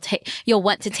 so you'll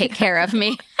want to take care of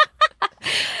me.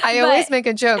 I always make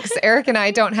a joke because Eric and I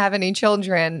don't have any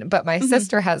children, but my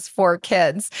sister has 4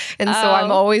 kids. And so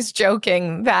I'm always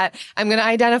joking that I'm going to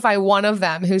identify one of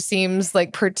them who seems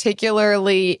like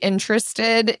particularly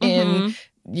interested in,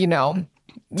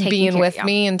 being with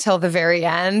me until the very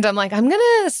end. I'm like, I'm going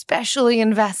to especially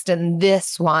invest in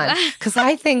this one because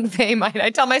I think they might. I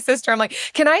tell my sister, I'm like,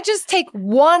 can I just take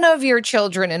one of your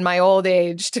children in my old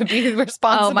age to be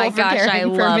responsible for caring for me? Oh my gosh, I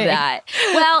love that.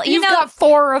 Well, you've got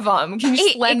 4 of them. Can you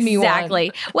just lend me one?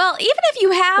 Exactly. Well, even if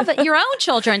you have your own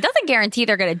children, doesn't guarantee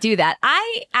they're going to do that.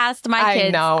 I asked my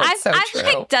kids. I know, it's so true.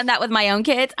 I've done that with my own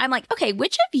kids. I'm like, okay,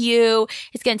 which of you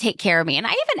is going to take care of me? And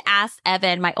I even asked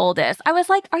Evan, my oldest, I was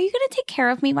like, are you going to take care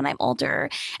of me when I'm older?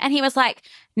 And he was like,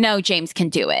 no, James can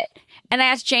do it. And I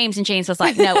asked James, and James was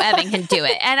like, no, Evan can do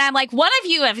it. And I'm like, one of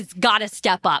you has got to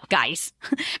step up, guys.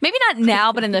 Maybe not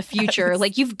now, but in the future.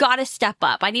 Like, you've got to step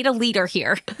up. I need a leader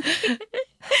here.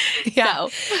 Yeah.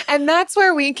 And that's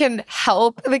where we can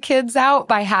help the kids out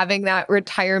by having that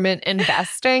retirement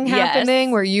investing happening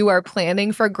where you are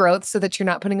planning for growth so that you're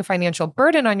not putting a financial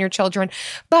burden on your children.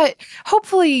 But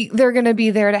hopefully they're going to be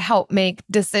there to help make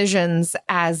decisions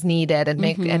as needed and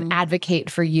make and advocate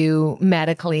for you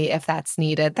medically if that's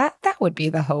needed. That would be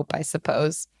the hope, I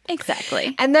suppose.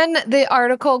 Exactly. And then the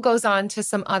article goes on to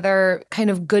some other kind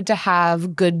of good to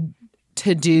have, good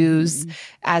to-dos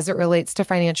as it relates to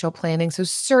financial planning. So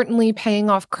certainly paying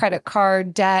off credit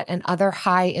card debt and other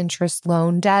high interest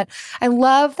loan debt. I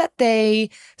love that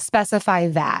they specify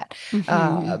that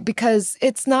because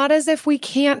it's not as if we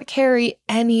can't carry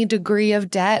any degree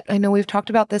of debt. I know we've talked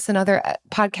about this in other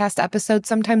podcast episodes.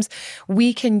 Sometimes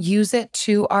we can use it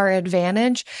to our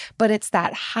advantage, but it's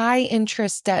that high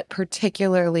interest debt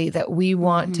particularly that we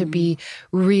want to be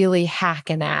really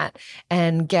hacking at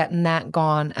and getting that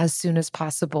gone as soon as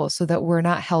possible so that we're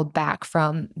not held back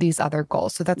from these other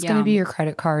goals. So that's going to be your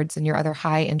credit cards and your other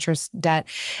high interest debt.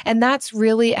 And that's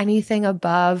really anything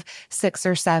above 6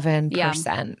 or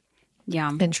 7%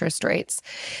 interest rates.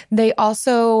 They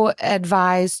also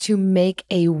advise to make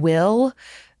a will.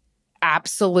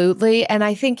 Absolutely. And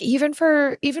I think even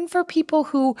for people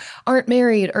who aren't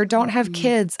married or don't have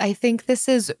kids, I think this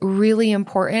is really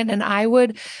important. And I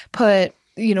would put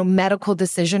medical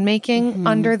decision-making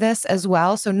under this as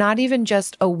well. So not even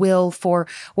just a will for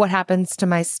what happens to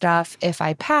my stuff if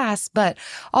I pass, but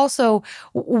also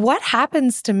what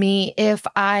happens to me if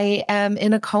I am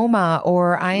in a coma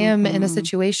or I am in a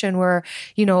situation where,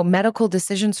 medical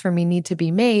decisions for me need to be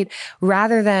made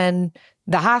rather than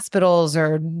the hospitals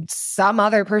or some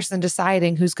other person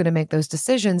deciding who's going to make those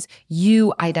decisions,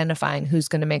 you identifying who's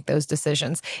going to make those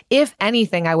decisions. If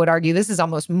anything, I would argue this is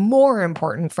almost more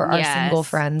important for our single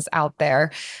friends out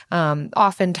there.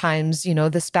 Oftentimes,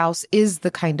 the spouse is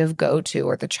the kind of go-to,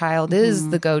 or the child is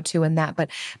the go-to in that,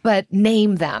 but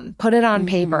name them, put it on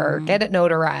paper, get it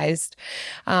notarized.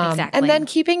 Exactly. And then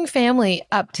keeping family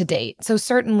up to date. So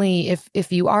certainly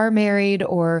if you are married,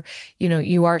 or,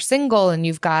 you are single and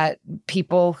you've got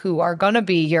people who are going to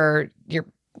be your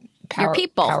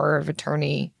people. Power of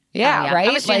attorney. Yeah, right?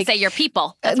 I was going to say your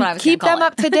people. That's what I was Keep gonna them call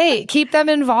up to date. Keep them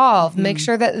involved. Make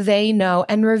sure that they know,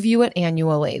 and review it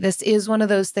annually. This is one of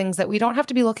those things that we don't have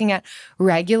to be looking at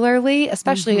regularly,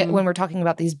 especially when we're talking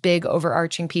about these big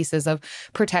overarching pieces of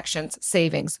protections,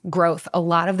 savings, growth. A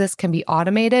lot of this can be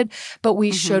automated, but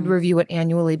we should review it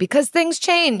annually because things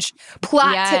change.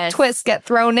 Plot twists get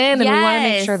thrown in, and we want to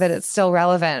make sure that it's still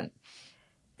relevant.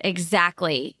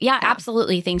 Exactly. Yeah,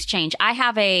 absolutely. Things change. I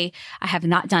have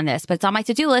not done this, but it's on my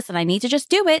to-do list and I need to just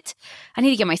do it. I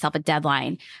need to give myself a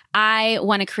deadline. I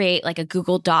want to create like a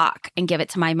Google Doc and give it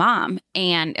to my mom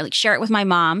and like share it with my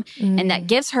mom. And that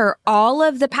gives her all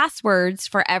of the passwords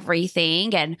for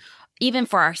everything, and even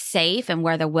for our safe and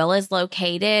where the will is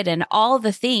located and all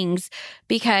the things.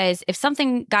 Because if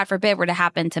something, God forbid, were to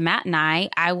happen to Matt and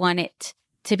I want it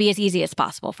to be as easy as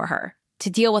possible for her to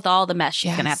deal with all the mess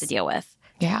she's going to have to deal with.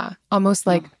 Yeah. Almost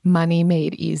like money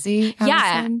made easy.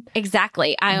 Allison. Yeah,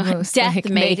 exactly. Almost death like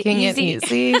made making easy. it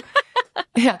easy.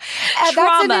 Yeah.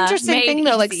 That's an interesting thing,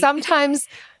 though. Like sometimes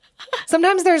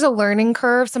there's a learning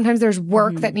curve. Sometimes there's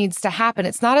work that needs to happen.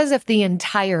 It's not as if the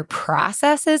entire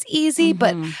process is easy,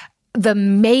 but the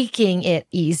making it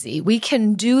easy. We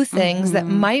can do things that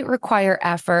might require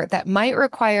effort, that might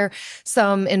require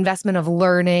some investment of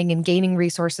learning and gaining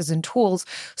resources and tools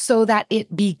so that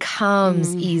it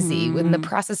becomes easy in the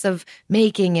process of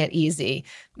making it easy.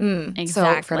 Exactly.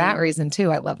 So for that reason,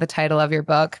 too, I love the title of your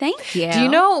book. Thank you. Do you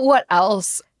know what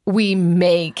else we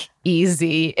make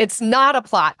easy? It's not a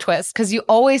plot twist because you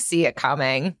always see it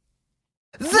coming.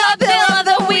 The Bill of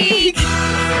the Week!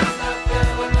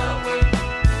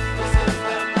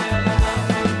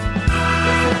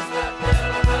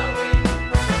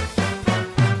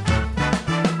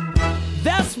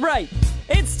 Right.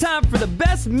 It's time for the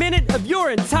best minute of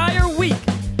your entire week.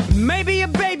 Maybe a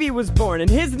baby was born and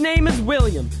his name is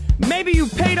William. Maybe you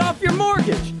paid off your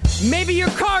mortgage. Maybe your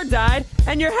car died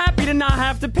and you're happy to not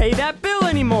have to pay that bill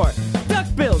anymore. Duck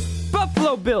bills,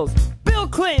 Buffalo Bills, Bill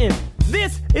Clinton.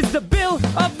 This is the Bill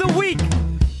of the Week.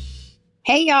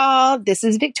 Hey y'all, this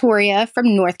is Victoria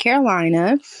from North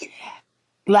Carolina.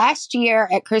 Last year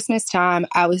at Christmas time,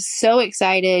 I was so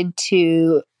excited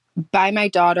to buy my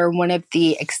daughter one of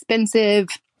the expensive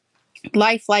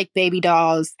lifelike baby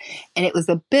dolls, and it was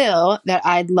a bill that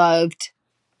I'd loved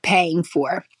paying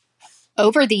for.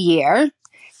 Over the year,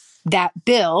 that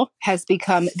bill has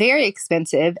become very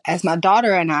expensive as my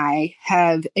daughter and I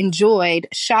have enjoyed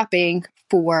shopping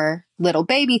for little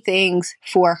baby things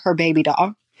for her baby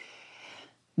doll.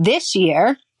 This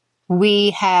year, we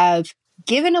have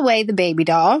given away the baby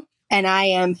doll, and I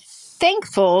am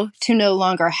thankful to no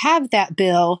longer have that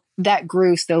bill that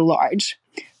grew so large.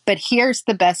 But here's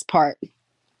the best part.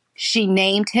 She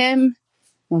named him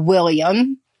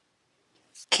William.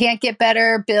 Can't get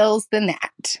better bills than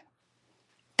that.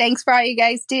 Thanks for all you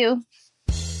guys do.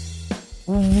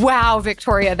 Wow,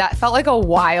 Victoria, that felt like a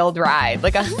wild ride,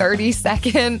 like a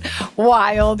 30-second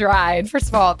wild ride. First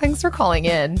of all, thanks for calling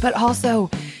in. But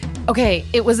also, okay,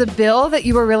 it was a bill that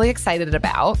you were really excited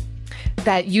about,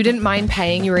 that you didn't mind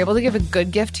paying. You were able to give a good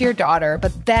gift to your daughter,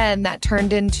 but then that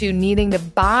turned into needing to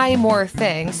buy more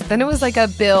things. Then it was like a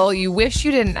bill you wish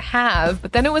you didn't have,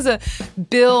 but then it was a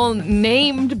bill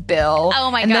named Bill. Oh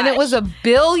my gosh. And then it was a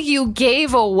bill you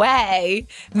gave away.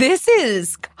 This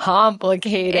is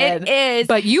complicated. It is.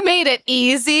 But you made it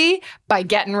easy by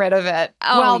getting rid of it.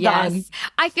 Well done.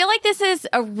 I feel like this is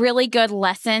a really good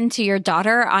lesson to your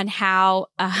daughter on how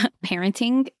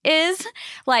parenting is.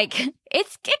 Like,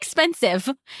 it's expensive.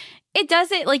 It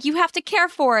doesn't, like, you have to care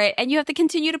for it and you have to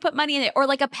continue to put money in it. Or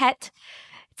like a pet.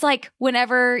 It's like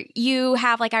whenever you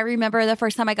have, like, I remember the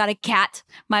first time I got a cat,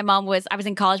 I was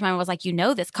in college, my mom was like,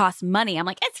 this costs money. I'm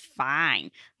like, it's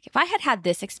fine. If I had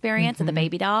this experience of the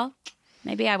baby doll,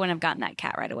 maybe I wouldn't have gotten that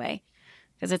cat right away.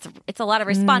 Because it's a lot of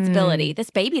responsibility.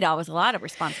 This baby doll was a lot of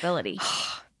responsibility.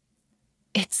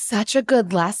 It's such a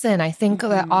good lesson. I think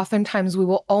that oftentimes we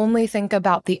will only think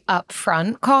about the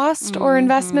upfront cost or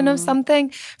investment of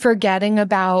something, forgetting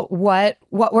about what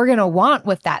we're going to want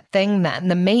with that thing then,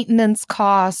 the maintenance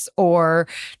costs or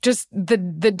just the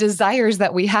desires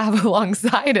that we have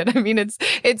alongside it. I mean, it's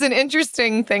an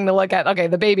interesting thing to look at. Okay,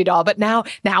 the baby doll, but now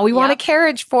we want a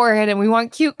carriage for it and we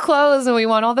want cute clothes and we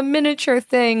want all the miniature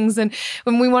things and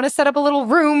when we want to set up a little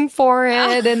room for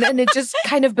it. And then it just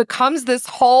kind of becomes this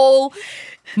whole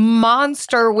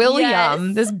monster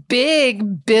William, this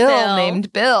big Bill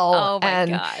named Bill. Oh my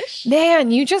gosh. Man,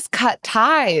 you just cut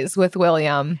ties with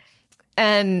William.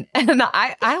 And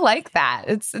I like that.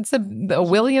 It's a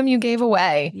William you gave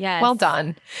away. Yes. Well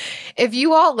done. If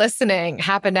you all listening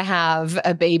happen to have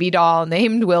a baby doll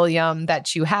named William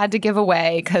that you had to give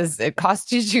away because it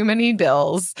cost you too many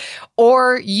bills,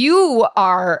 or you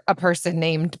are a person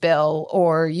named Bill,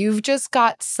 or you've just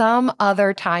got some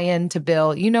other tie-in to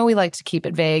Bill, we like to keep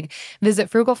it vague. Visit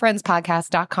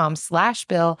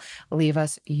frugalfriendspodcast.com/Bill. Leave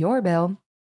us your bill.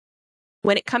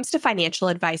 When it comes to financial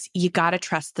advice, you got to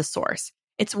trust the source.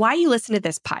 It's why you listen to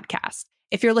this podcast.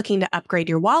 If you're looking to upgrade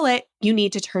your wallet, you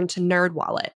need to turn to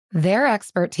NerdWallet. Their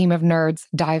expert team of nerds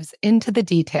dives into the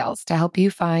details to help you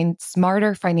find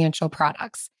smarter financial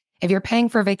products. If you're paying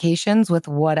for vacations with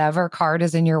whatever card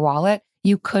is in your wallet,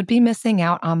 you could be missing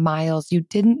out on miles you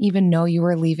didn't even know you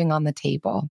were leaving on the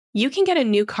table. You can get a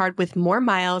new card with more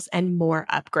miles and more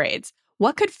upgrades.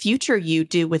 What could future you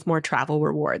do with more travel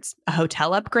rewards? A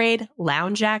hotel upgrade,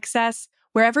 lounge access?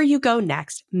 Wherever you go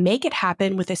next, make it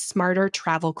happen with a smarter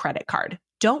travel credit card.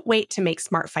 Don't wait to make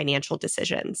smart financial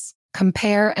decisions.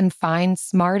 Compare and find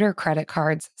smarter credit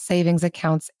cards, savings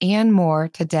accounts, and more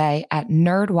today at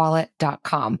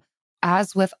nerdwallet.com.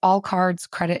 As with all cards,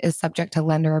 credit is subject to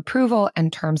lender approval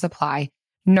and terms apply.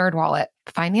 NerdWallet.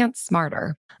 Finance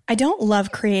smarter. I don't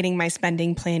love creating my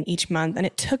spending plan each month, and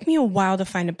it took me a while to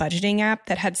find a budgeting app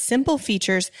that had simple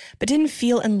features but didn't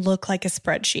feel and look like a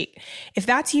spreadsheet. If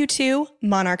that's you too,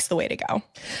 Monarch's the way to go.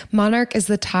 Monarch is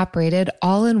the top-rated,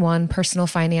 all-in-one personal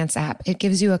finance app. It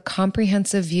gives you a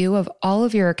comprehensive view of all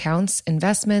of your accounts,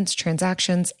 investments,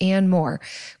 transactions, and more.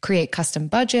 Create custom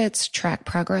budgets, track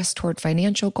progress toward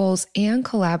financial goals, and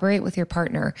collaborate with your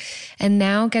partner. And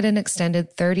now get an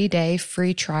extended 30-day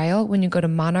free trial when you go to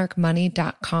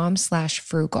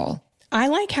monarchmoney.com/frugal. I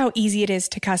like how easy it is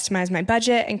to customize my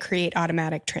budget and create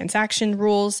automatic transaction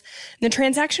rules. The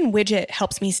transaction widget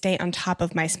helps me stay on top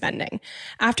of my spending.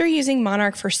 After using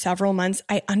Monarch for several months,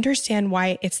 I understand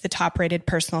why it's the top-rated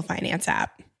personal finance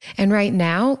app. And right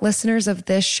now, listeners of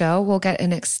this show will get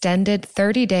an extended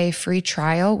 30-day free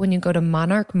trial when you go to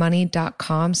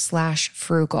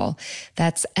monarchmoney.com/frugal.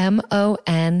 That's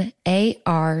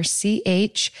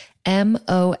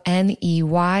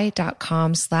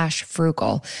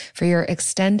monarchmoney.com/frugal. For your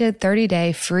extended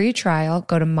 30-day free trial,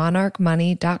 go to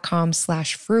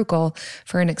monarchmoney.com/frugal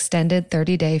for an extended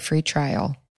 30-day free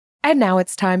trial. And now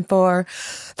it's time for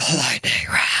the lightning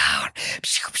round.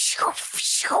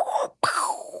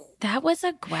 That was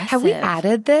aggressive. Have we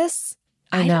added this?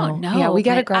 I don't know. Yeah, we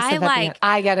get but aggressive at the end.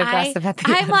 I get aggressive at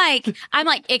the end. I'm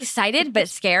like excited but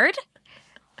scared.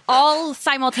 All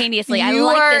simultaneously. You I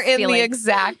like are this in feeling. the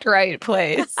exact right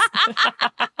place.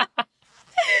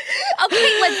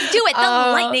 Okay, let's do it. The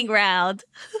lightning round.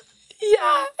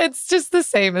 Yeah, it's just the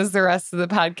same as the rest of the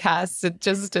podcast. It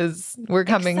just is. We're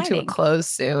coming to a Exciting. close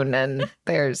soon, and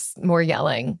there's more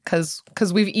yelling because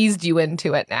we've eased you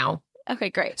into it now. Okay,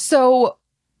 great. So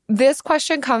this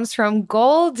question comes from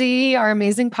Goldie, our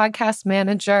amazing podcast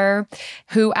manager,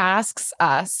 who asks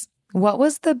us, what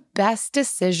was the best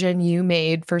decision you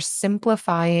made for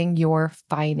simplifying your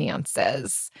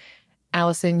finances?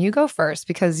 Allison, you go first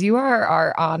because you are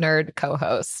our honored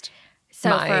co-host. So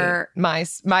my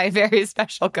very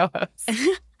special co-host.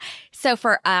 So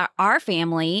for our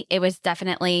family, it was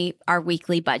definitely our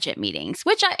weekly budget meetings,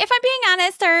 which, if I'm being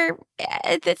honest,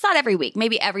 it's not every week,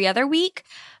 maybe every other week.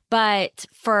 But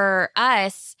for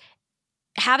us,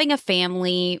 having a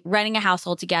family, running a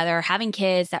household together, having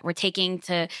kids that we're taking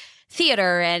to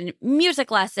theater and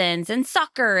music lessons and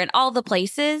soccer and all the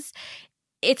places,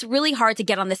 it's really hard to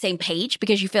get on the same page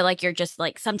because you feel like you're just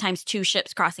like sometimes two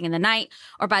ships crossing in the night,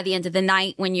 or by the end of the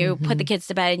night when you put the kids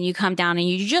to bed and you come down and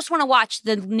you just want to watch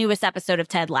the newest episode of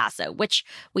Ted Lasso, which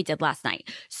we did last night.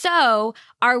 So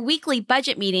our weekly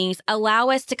budget meetings allow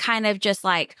us to kind of just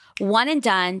like one and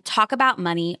done, talk about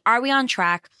money. Are we on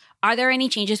track? Are there any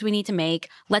changes we need to make?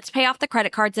 Let's pay off the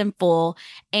credit cards in full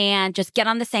and just get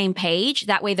on the same page.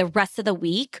 That way the rest of the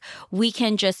week, we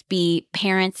can just be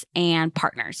parents and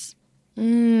partners.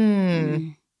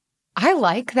 I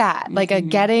like that. Like a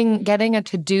getting a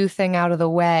to-do thing out of the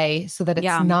way so that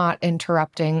it's not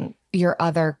interrupting your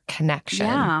other connection.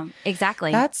 Yeah,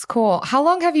 exactly. That's cool. How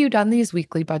long have you done these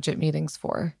weekly budget meetings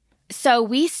for? So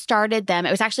we started them.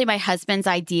 It was actually my husband's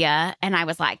idea. And I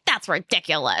was like, that's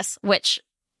ridiculous, which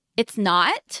it's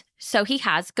not. So he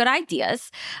has good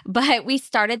ideas, but we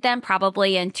started them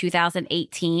probably in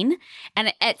 2018,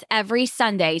 and it's every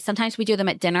Sunday. Sometimes we do them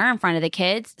at dinner in front of the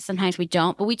kids. Sometimes we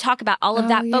don't, but we talk about all of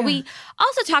that. But we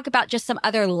also talk about just some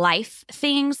other life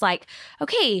things like,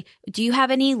 okay, do you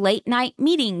have any late night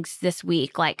meetings this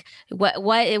week? Like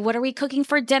what are we cooking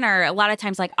for dinner? A lot of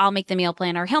times, like I'll make the meal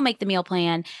plan or he'll make the meal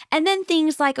plan. And then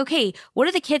things like, okay, what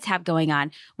do the kids have going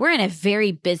on? We're in a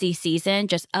very busy season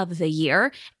just of the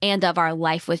year and of our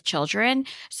life with children.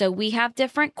 So we have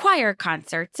different choir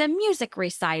concerts and music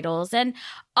recitals and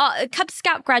Cub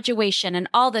Scout graduation and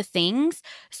all the things.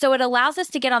 So it allows us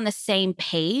to get on the same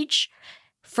page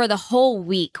for the whole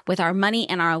week with our money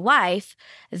and our life.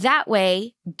 That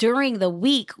way, during the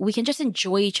week, we can just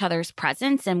enjoy each other's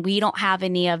presence and we don't have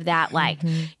any of that like,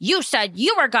 you said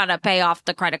you were going to pay off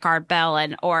the credit card bill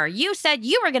or you said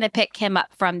you were going to pick him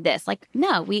up from this. Like,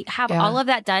 no, we have all of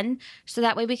that done so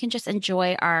that way we can just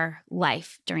enjoy our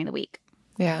life during the week.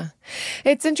 Yeah.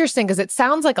 It's interesting because it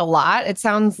sounds like a lot. It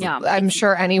sounds, I'm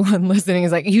sure anyone listening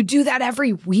is like, you do that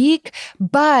every week,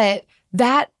 but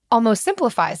that almost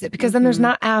simplifies it because then there's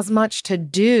not as much to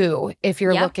do if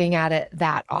you're looking at it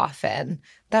that often.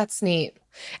 That's neat.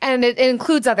 And it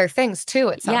includes other things too,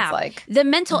 it sounds like. The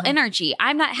mental energy.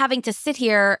 I'm not having to sit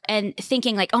here and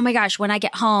thinking like, oh my gosh, when I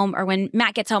get home or when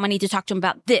Matt gets home, I need to talk to him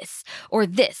about this or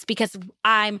this because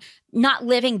I'm not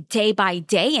living day by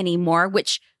day anymore,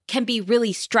 which can be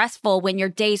really stressful when your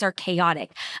days are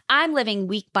chaotic. I'm living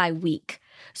week by week.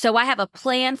 So I have a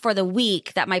plan for the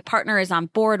week that my partner is on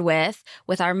board with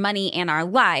our money and our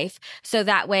life. So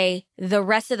that way, the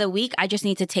rest of the week, I just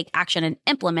need to take action and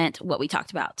implement what we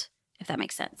talked about, if that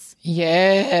makes sense.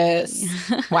 Yes.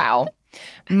 Wow.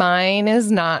 Mine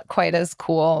is not quite as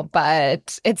cool,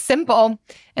 but it's simple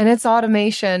and it's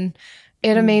automation.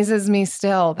 It amazes me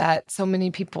still that so many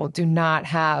people do not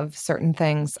have certain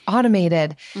things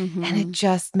automated. And it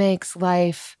just makes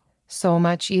life so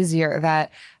much easier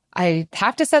that I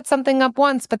have to set something up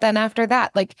once, but then after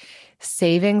that, like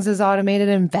savings is automated,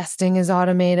 investing is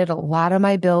automated, a lot of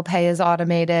my bill pay is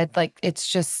automated. Like it's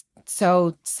just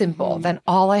so simple. Then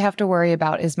all I have to worry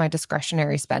about is my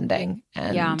discretionary spending.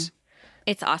 And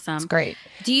it's awesome. It's great.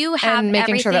 Do you have and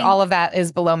making sure that all of that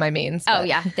is below my means. Oh,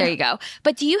 yeah. There you go.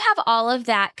 But do you have all of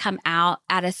that come out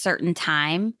at a certain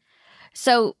time?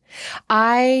 So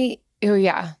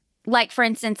like for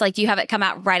instance, like do you have it come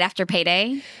out right after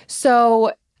payday?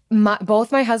 So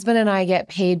both my husband and I get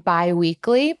paid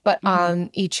bi-weekly, but on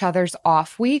each other's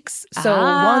off weeks. So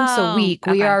once a week,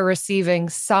 we are receiving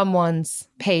someone's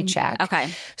paycheck. Okay.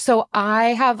 So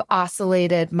I have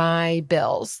oscillated my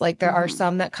bills. Like there are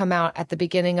some that come out at the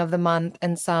beginning of the month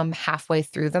and some halfway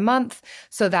through the month.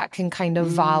 So that can kind of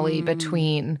volley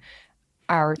between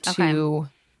our two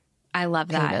I love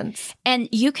payments. that. And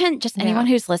you can anyone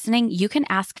who's listening, you can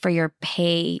ask for your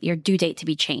due date to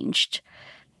be changed.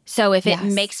 So if it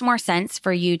makes more sense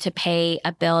for you to pay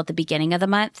a bill at the beginning of the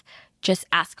month, just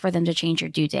ask for them to change your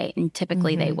due date. And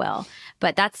typically they will.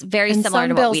 But that's very similar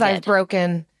to what we did. Some bills I've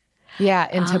broken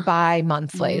into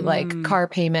bi-monthly. Like car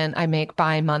payment, I make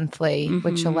bi-monthly,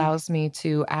 which allows me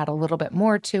to add a little bit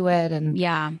more to it. And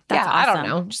that's awesome. I don't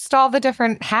know. Just all the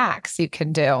different hacks you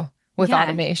can do with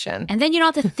automation. And then you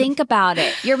don't have to think about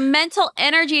it. Your mental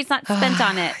energy is not spent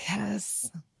on it. Yes.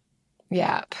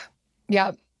 Yep.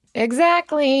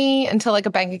 Exactly. Until like a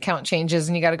bank account changes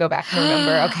and you got to go back and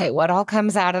remember, okay, what all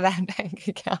comes out of that bank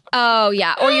account? Oh,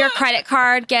 yeah. Or your credit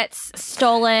card gets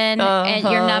stolen and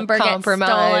your number gets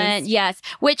stolen. Yes.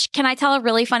 Which, can I tell a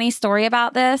really funny story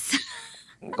about this?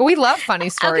 We love funny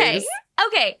stories.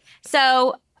 Okay.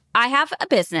 So I have a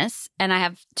business and I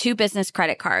have 2 business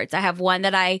credit cards. I have one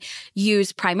that I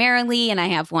use primarily and I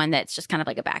have one that's just kind of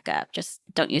like a backup. Just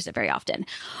don't use it very often.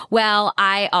 Well,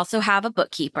 I also have a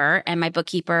bookkeeper and my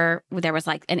bookkeeper, there was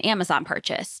like an Amazon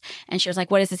purchase and she was like,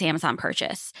 what is this Amazon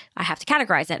purchase? I have to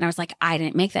categorize it. And I was like, I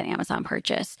didn't make that Amazon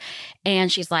purchase.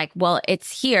 And she's like, well,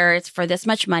 it's here. It's for this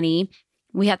much money.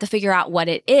 We have to figure out what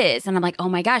it is. And I'm like, oh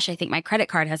my gosh, I think my credit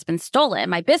card has been stolen,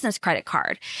 my business credit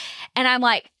card. And I'm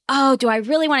like, oh, do I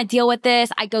really want to deal with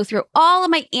this? I go through all of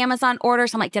my Amazon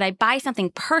orders. I'm like, did I buy something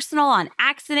personal on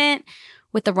accident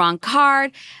with the wrong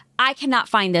card? I cannot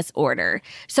find this order.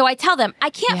 So I tell them, I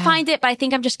can't find it, but I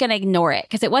think I'm just going to ignore it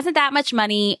because it wasn't that much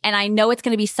money. And I know it's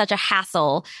going to be such a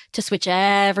hassle to switch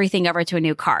everything over to a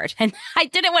new card. And I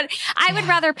would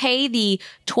rather pay the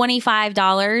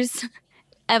 $25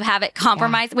 of have it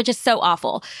compromised, which is so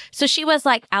awful. So she was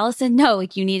like, Allison, no,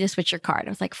 you need to switch your card. I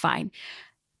was like, fine.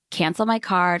 Cancel my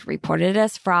card, reported it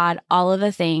as fraud, all of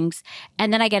the things.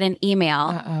 And then I get an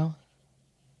email.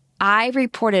 I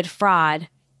reported fraud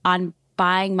on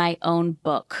buying my own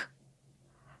book.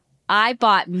 I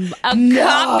bought a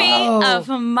copy of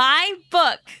my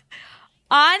book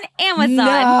on Amazon.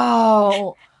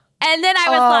 No. And then I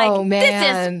was this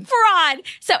is fraud.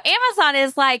 So Amazon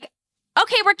is like,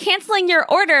 okay, we're canceling your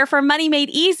order for Money Made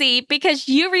Easy because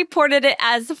you reported it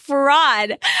as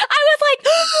fraud. I was like,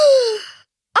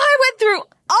 I went through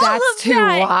all of that. That's too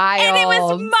wild. And it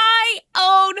was my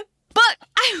own book.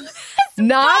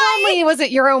 Not only was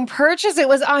it your own purchase, it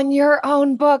was on your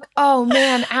own book. Oh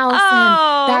man,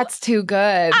 Allison, that's too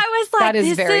good. I was like, that is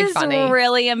this very is funny.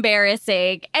 Really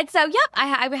embarrassing. And so,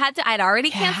 I'd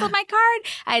already canceled my card.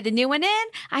 I had the new one in.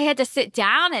 I had to sit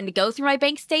down and go through my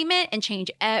bank statement and change,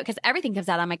 because everything comes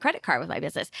out on my credit card with my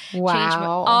business. Wow. Change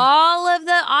all of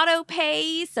the auto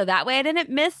pays so that way I didn't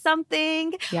miss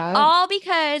something. Yeah. All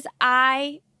because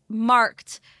I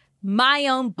marked my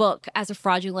own book as a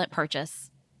fraudulent purchase.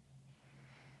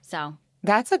 So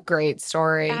that's a great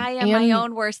story. I am my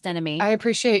own worst enemy. I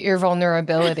appreciate your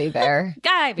vulnerability there.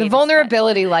 The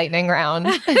vulnerability lightning round.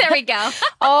 There we go.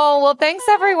 Oh, well, thanks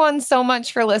everyone so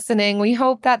much for listening. We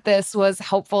hope that this was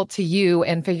helpful to you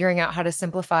in figuring out how to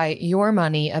simplify your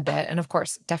money a bit. And of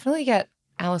course, definitely get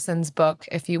Allison's book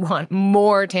if you want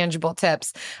more tangible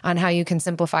tips on how you can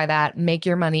simplify that, make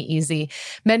your money easy.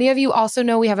 Many of you also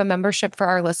know we have a membership for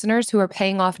our listeners who are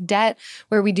paying off debt,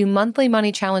 where we do monthly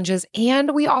money challenges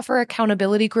and we offer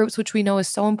accountability groups, which we know is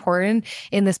so important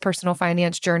in this personal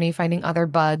finance journey, finding other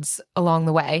buds along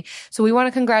the way. So we want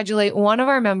to congratulate one of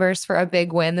our members for a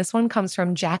big win. This one comes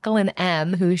from Jacqueline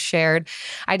M., who shared,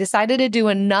 I decided to do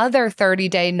another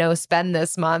 30-day no spend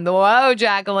this month. Whoa,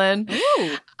 Jacqueline.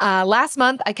 Last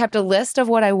month, I kept a list of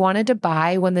what I wanted to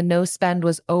buy when the no spend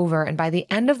was over. And by the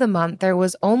end of the month, there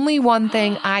was only one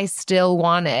thing I still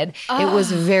wanted. It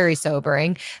was very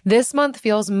sobering. This month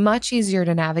feels much easier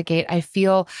to navigate. I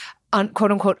feel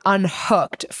quote unquote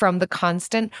unhooked from the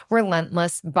constant,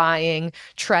 relentless buying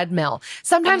treadmill.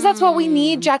 Sometimes that's what we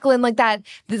need, Jacqueline, like that,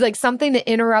 like something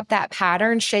to interrupt that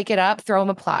pattern, shake it up, throw them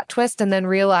a plot twist, and then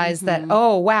realize that,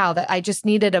 oh, wow, that I just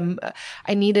needed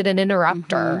I needed an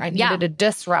interrupter. I needed a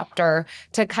disruptor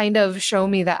to kind of show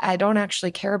me that I don't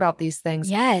actually care about these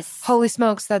things. Yes. Holy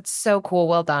smokes. That's so cool.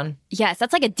 Well done. Yes.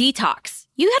 That's like a detox.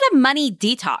 You had a money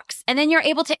detox, and then you're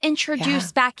able to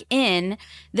introduce back in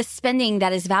the spending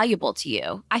that is valuable to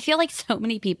you. I feel like so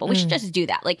many people, we should just do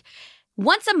that. Like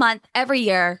once a month, every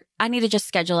year, I need to just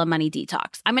schedule a money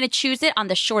detox. I'm going to choose it on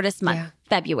the shortest month,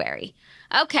 February.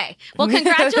 Okay. Well,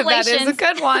 congratulations. That is a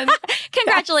good one.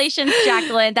 Congratulations,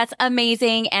 Jacqueline. That's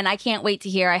amazing. And I can't wait to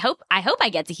hear. I hope I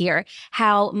get to hear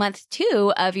how month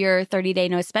 2 of your 30-day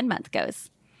no spend month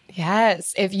goes.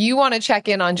 Yes. If you want to check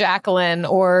in on Jacqueline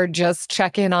or just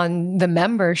check in on the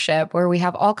membership, where we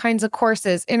have all kinds of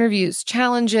courses, interviews,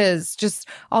 challenges, just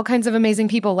all kinds of amazing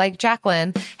people like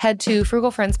Jacqueline, head to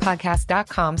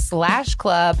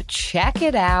frugalfriendspodcast.com/club. Check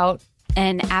it out.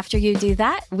 And after you do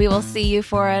that, we will see you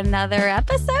for another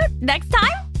episode next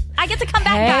time. I get to come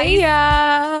back, guys.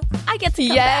 Yeah. I get to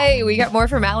come back. Yay. We got more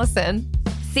from Allison.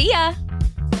 See ya.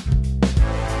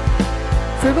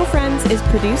 Frugal Friends is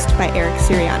produced by Eric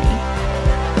Siriani.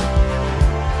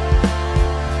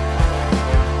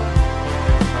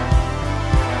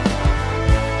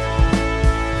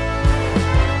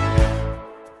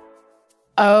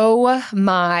 Oh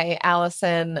my,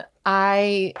 Allison.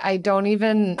 I don't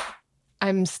even,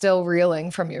 I'm still reeling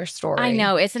from your story. I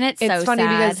know. Isn't it so It's funny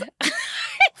sad? because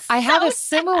I have a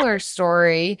similar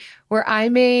story where I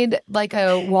made like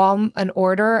an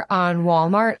order on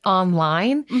Walmart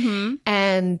online,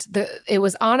 and it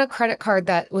was on a credit card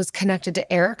that was connected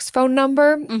to Eric's phone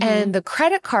number, and the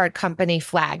credit card company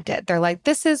flagged it. They're like,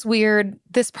 "This is weird.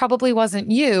 This probably wasn't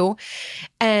you,"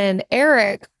 and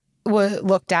Eric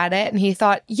looked at it and he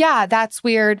thought, yeah, that's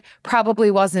weird.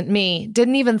 Probably wasn't me.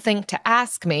 Didn't even think to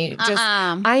ask me. Just,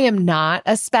 I am not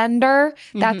a spender.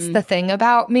 That's the thing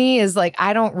about me, is like,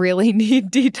 I don't really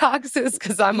need detoxes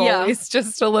because I'm always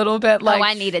just a little bit like,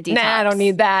 I need a detox. Nah, I don't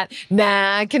need that.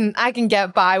 Nah, I can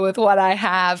get by with what I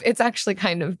have. It's actually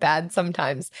kind of bad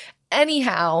sometimes.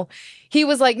 anyhow, he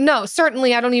was like, no,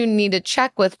 certainly I don't even need to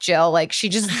check with Jill. Like, she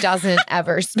just doesn't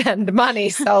ever spend money.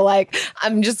 So, like,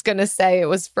 I'm just going to say it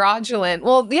was fraudulent.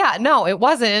 Well, yeah, no, it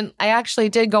wasn't. I actually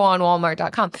did go on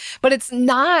Walmart.com. But it's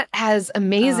not as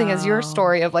amazing as your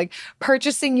story of, like,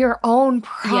 purchasing your own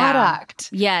product.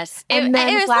 Yeah. Yes. And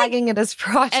then it flagging it as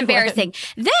fraudulent. Embarrassing.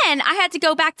 Then I had to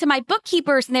go back to my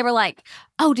bookkeepers and they were like,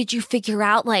 oh, did you figure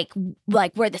out like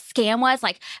where the scam was?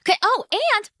 Like, okay, oh,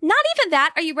 and not even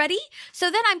that. Are you ready?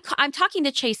 So then I'm talking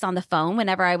to Chase on the phone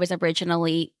whenever I was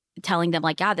originally telling them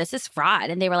like, yeah, this is fraud.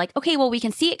 And they were like, okay, well, we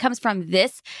can see it comes from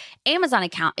this Amazon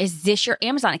account. Is this your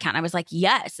Amazon account? And I was like,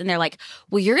 yes. And they're like,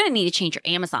 well, you're going to need to change your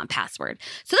Amazon password.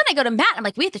 So then I go to Matt. I'm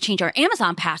like, we have to change our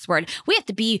Amazon password. We have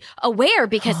to be aware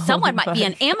because someone might be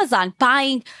on Amazon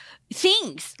buying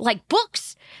things like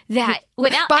books that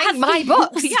without buying my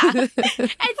books. Yeah. And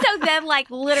so then like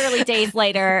literally days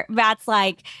later, Matt's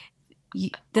like,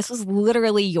 this was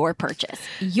literally your purchase,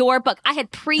 your book. I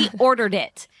had pre-ordered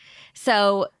it.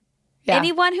 So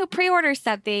anyone who pre-orders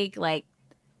something, like,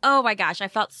 oh my gosh, I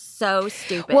felt so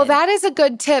stupid. Well, that is a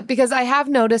good tip because I have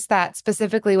noticed that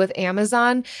specifically with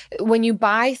Amazon. When you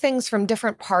buy things from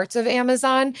different parts of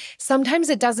Amazon, sometimes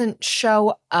it doesn't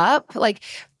show up. Like,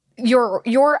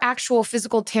 your actual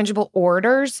physical tangible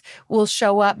orders will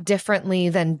show up differently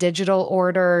than digital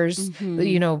orders,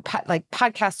 you know, like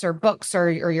podcasts or books or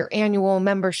your annual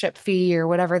membership fee or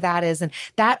whatever that is. And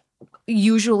that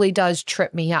usually does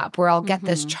trip me up where I'll get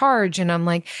this charge and I'm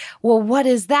like, well, what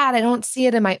is that? I don't see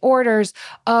it in my orders.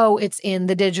 Oh, it's in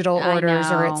the digital orders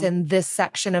or it's in this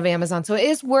section of Amazon. So it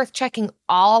is worth checking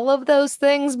all of those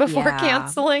things before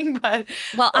canceling. But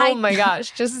oh my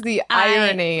gosh, just the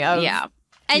irony of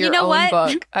and you know what?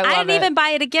 Book. I didn't even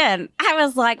buy it again. I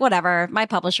was like, whatever. My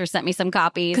publisher sent me some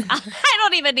copies. I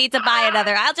don't even need to buy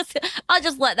another. I'll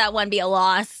just let that one be a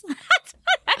loss.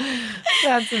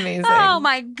 That's amazing. Oh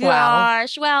my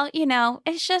gosh. Wow. Well, you know,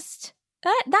 it's just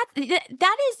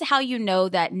that is how you know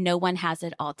that no one has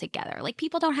it all together. Like,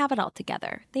 people don't have it all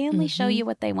together. They only show you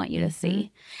what they want you to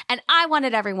see. And I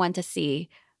wanted everyone to see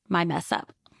my mess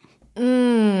up.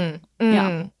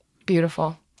 Yeah.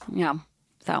 Beautiful. Yeah.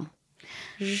 So.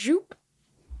 Zoop.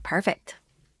 Perfect.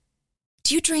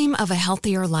 Do you dream of a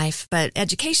healthier life, but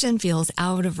education feels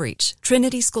out of reach?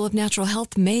 Trinity School of Natural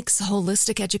Health makes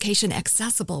holistic education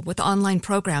accessible with online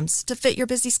programs to fit your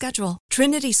busy schedule.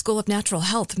 Trinity School of Natural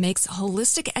Health makes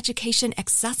holistic education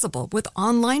accessible with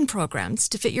online programs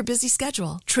to fit your busy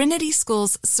schedule. Trinity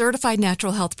School's Certified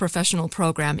Natural Health Professional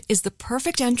Program is the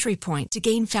perfect entry point to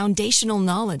gain foundational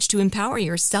knowledge to empower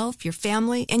yourself, your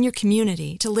family, and your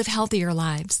community to live healthier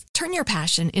lives. Turn your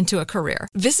passion into a career.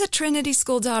 Visit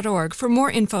trinityschool.org for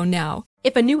more info now.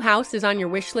 If a new house is on your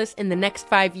wish list in the next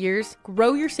 5 years,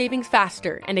 grow your savings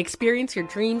faster and experience your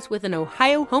dreams with an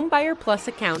Ohio Homebuyer Plus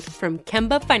account from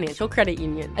Kemba Financial Credit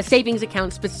Union. A savings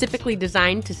account specifically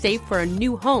designed to save for a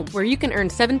new home where you can earn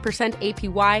 7%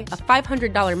 APY, a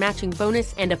 $500 matching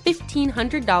bonus, and a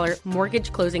 $1,500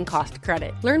 mortgage closing cost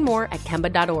credit. Learn more at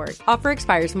Kemba.org. Offer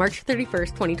expires March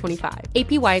 31st, 2025.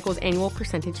 APY equals annual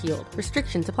percentage yield.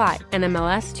 Restrictions apply.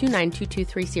 NMLS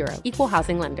 292230. Equal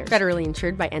housing lender. Federally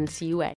insured by NCUA.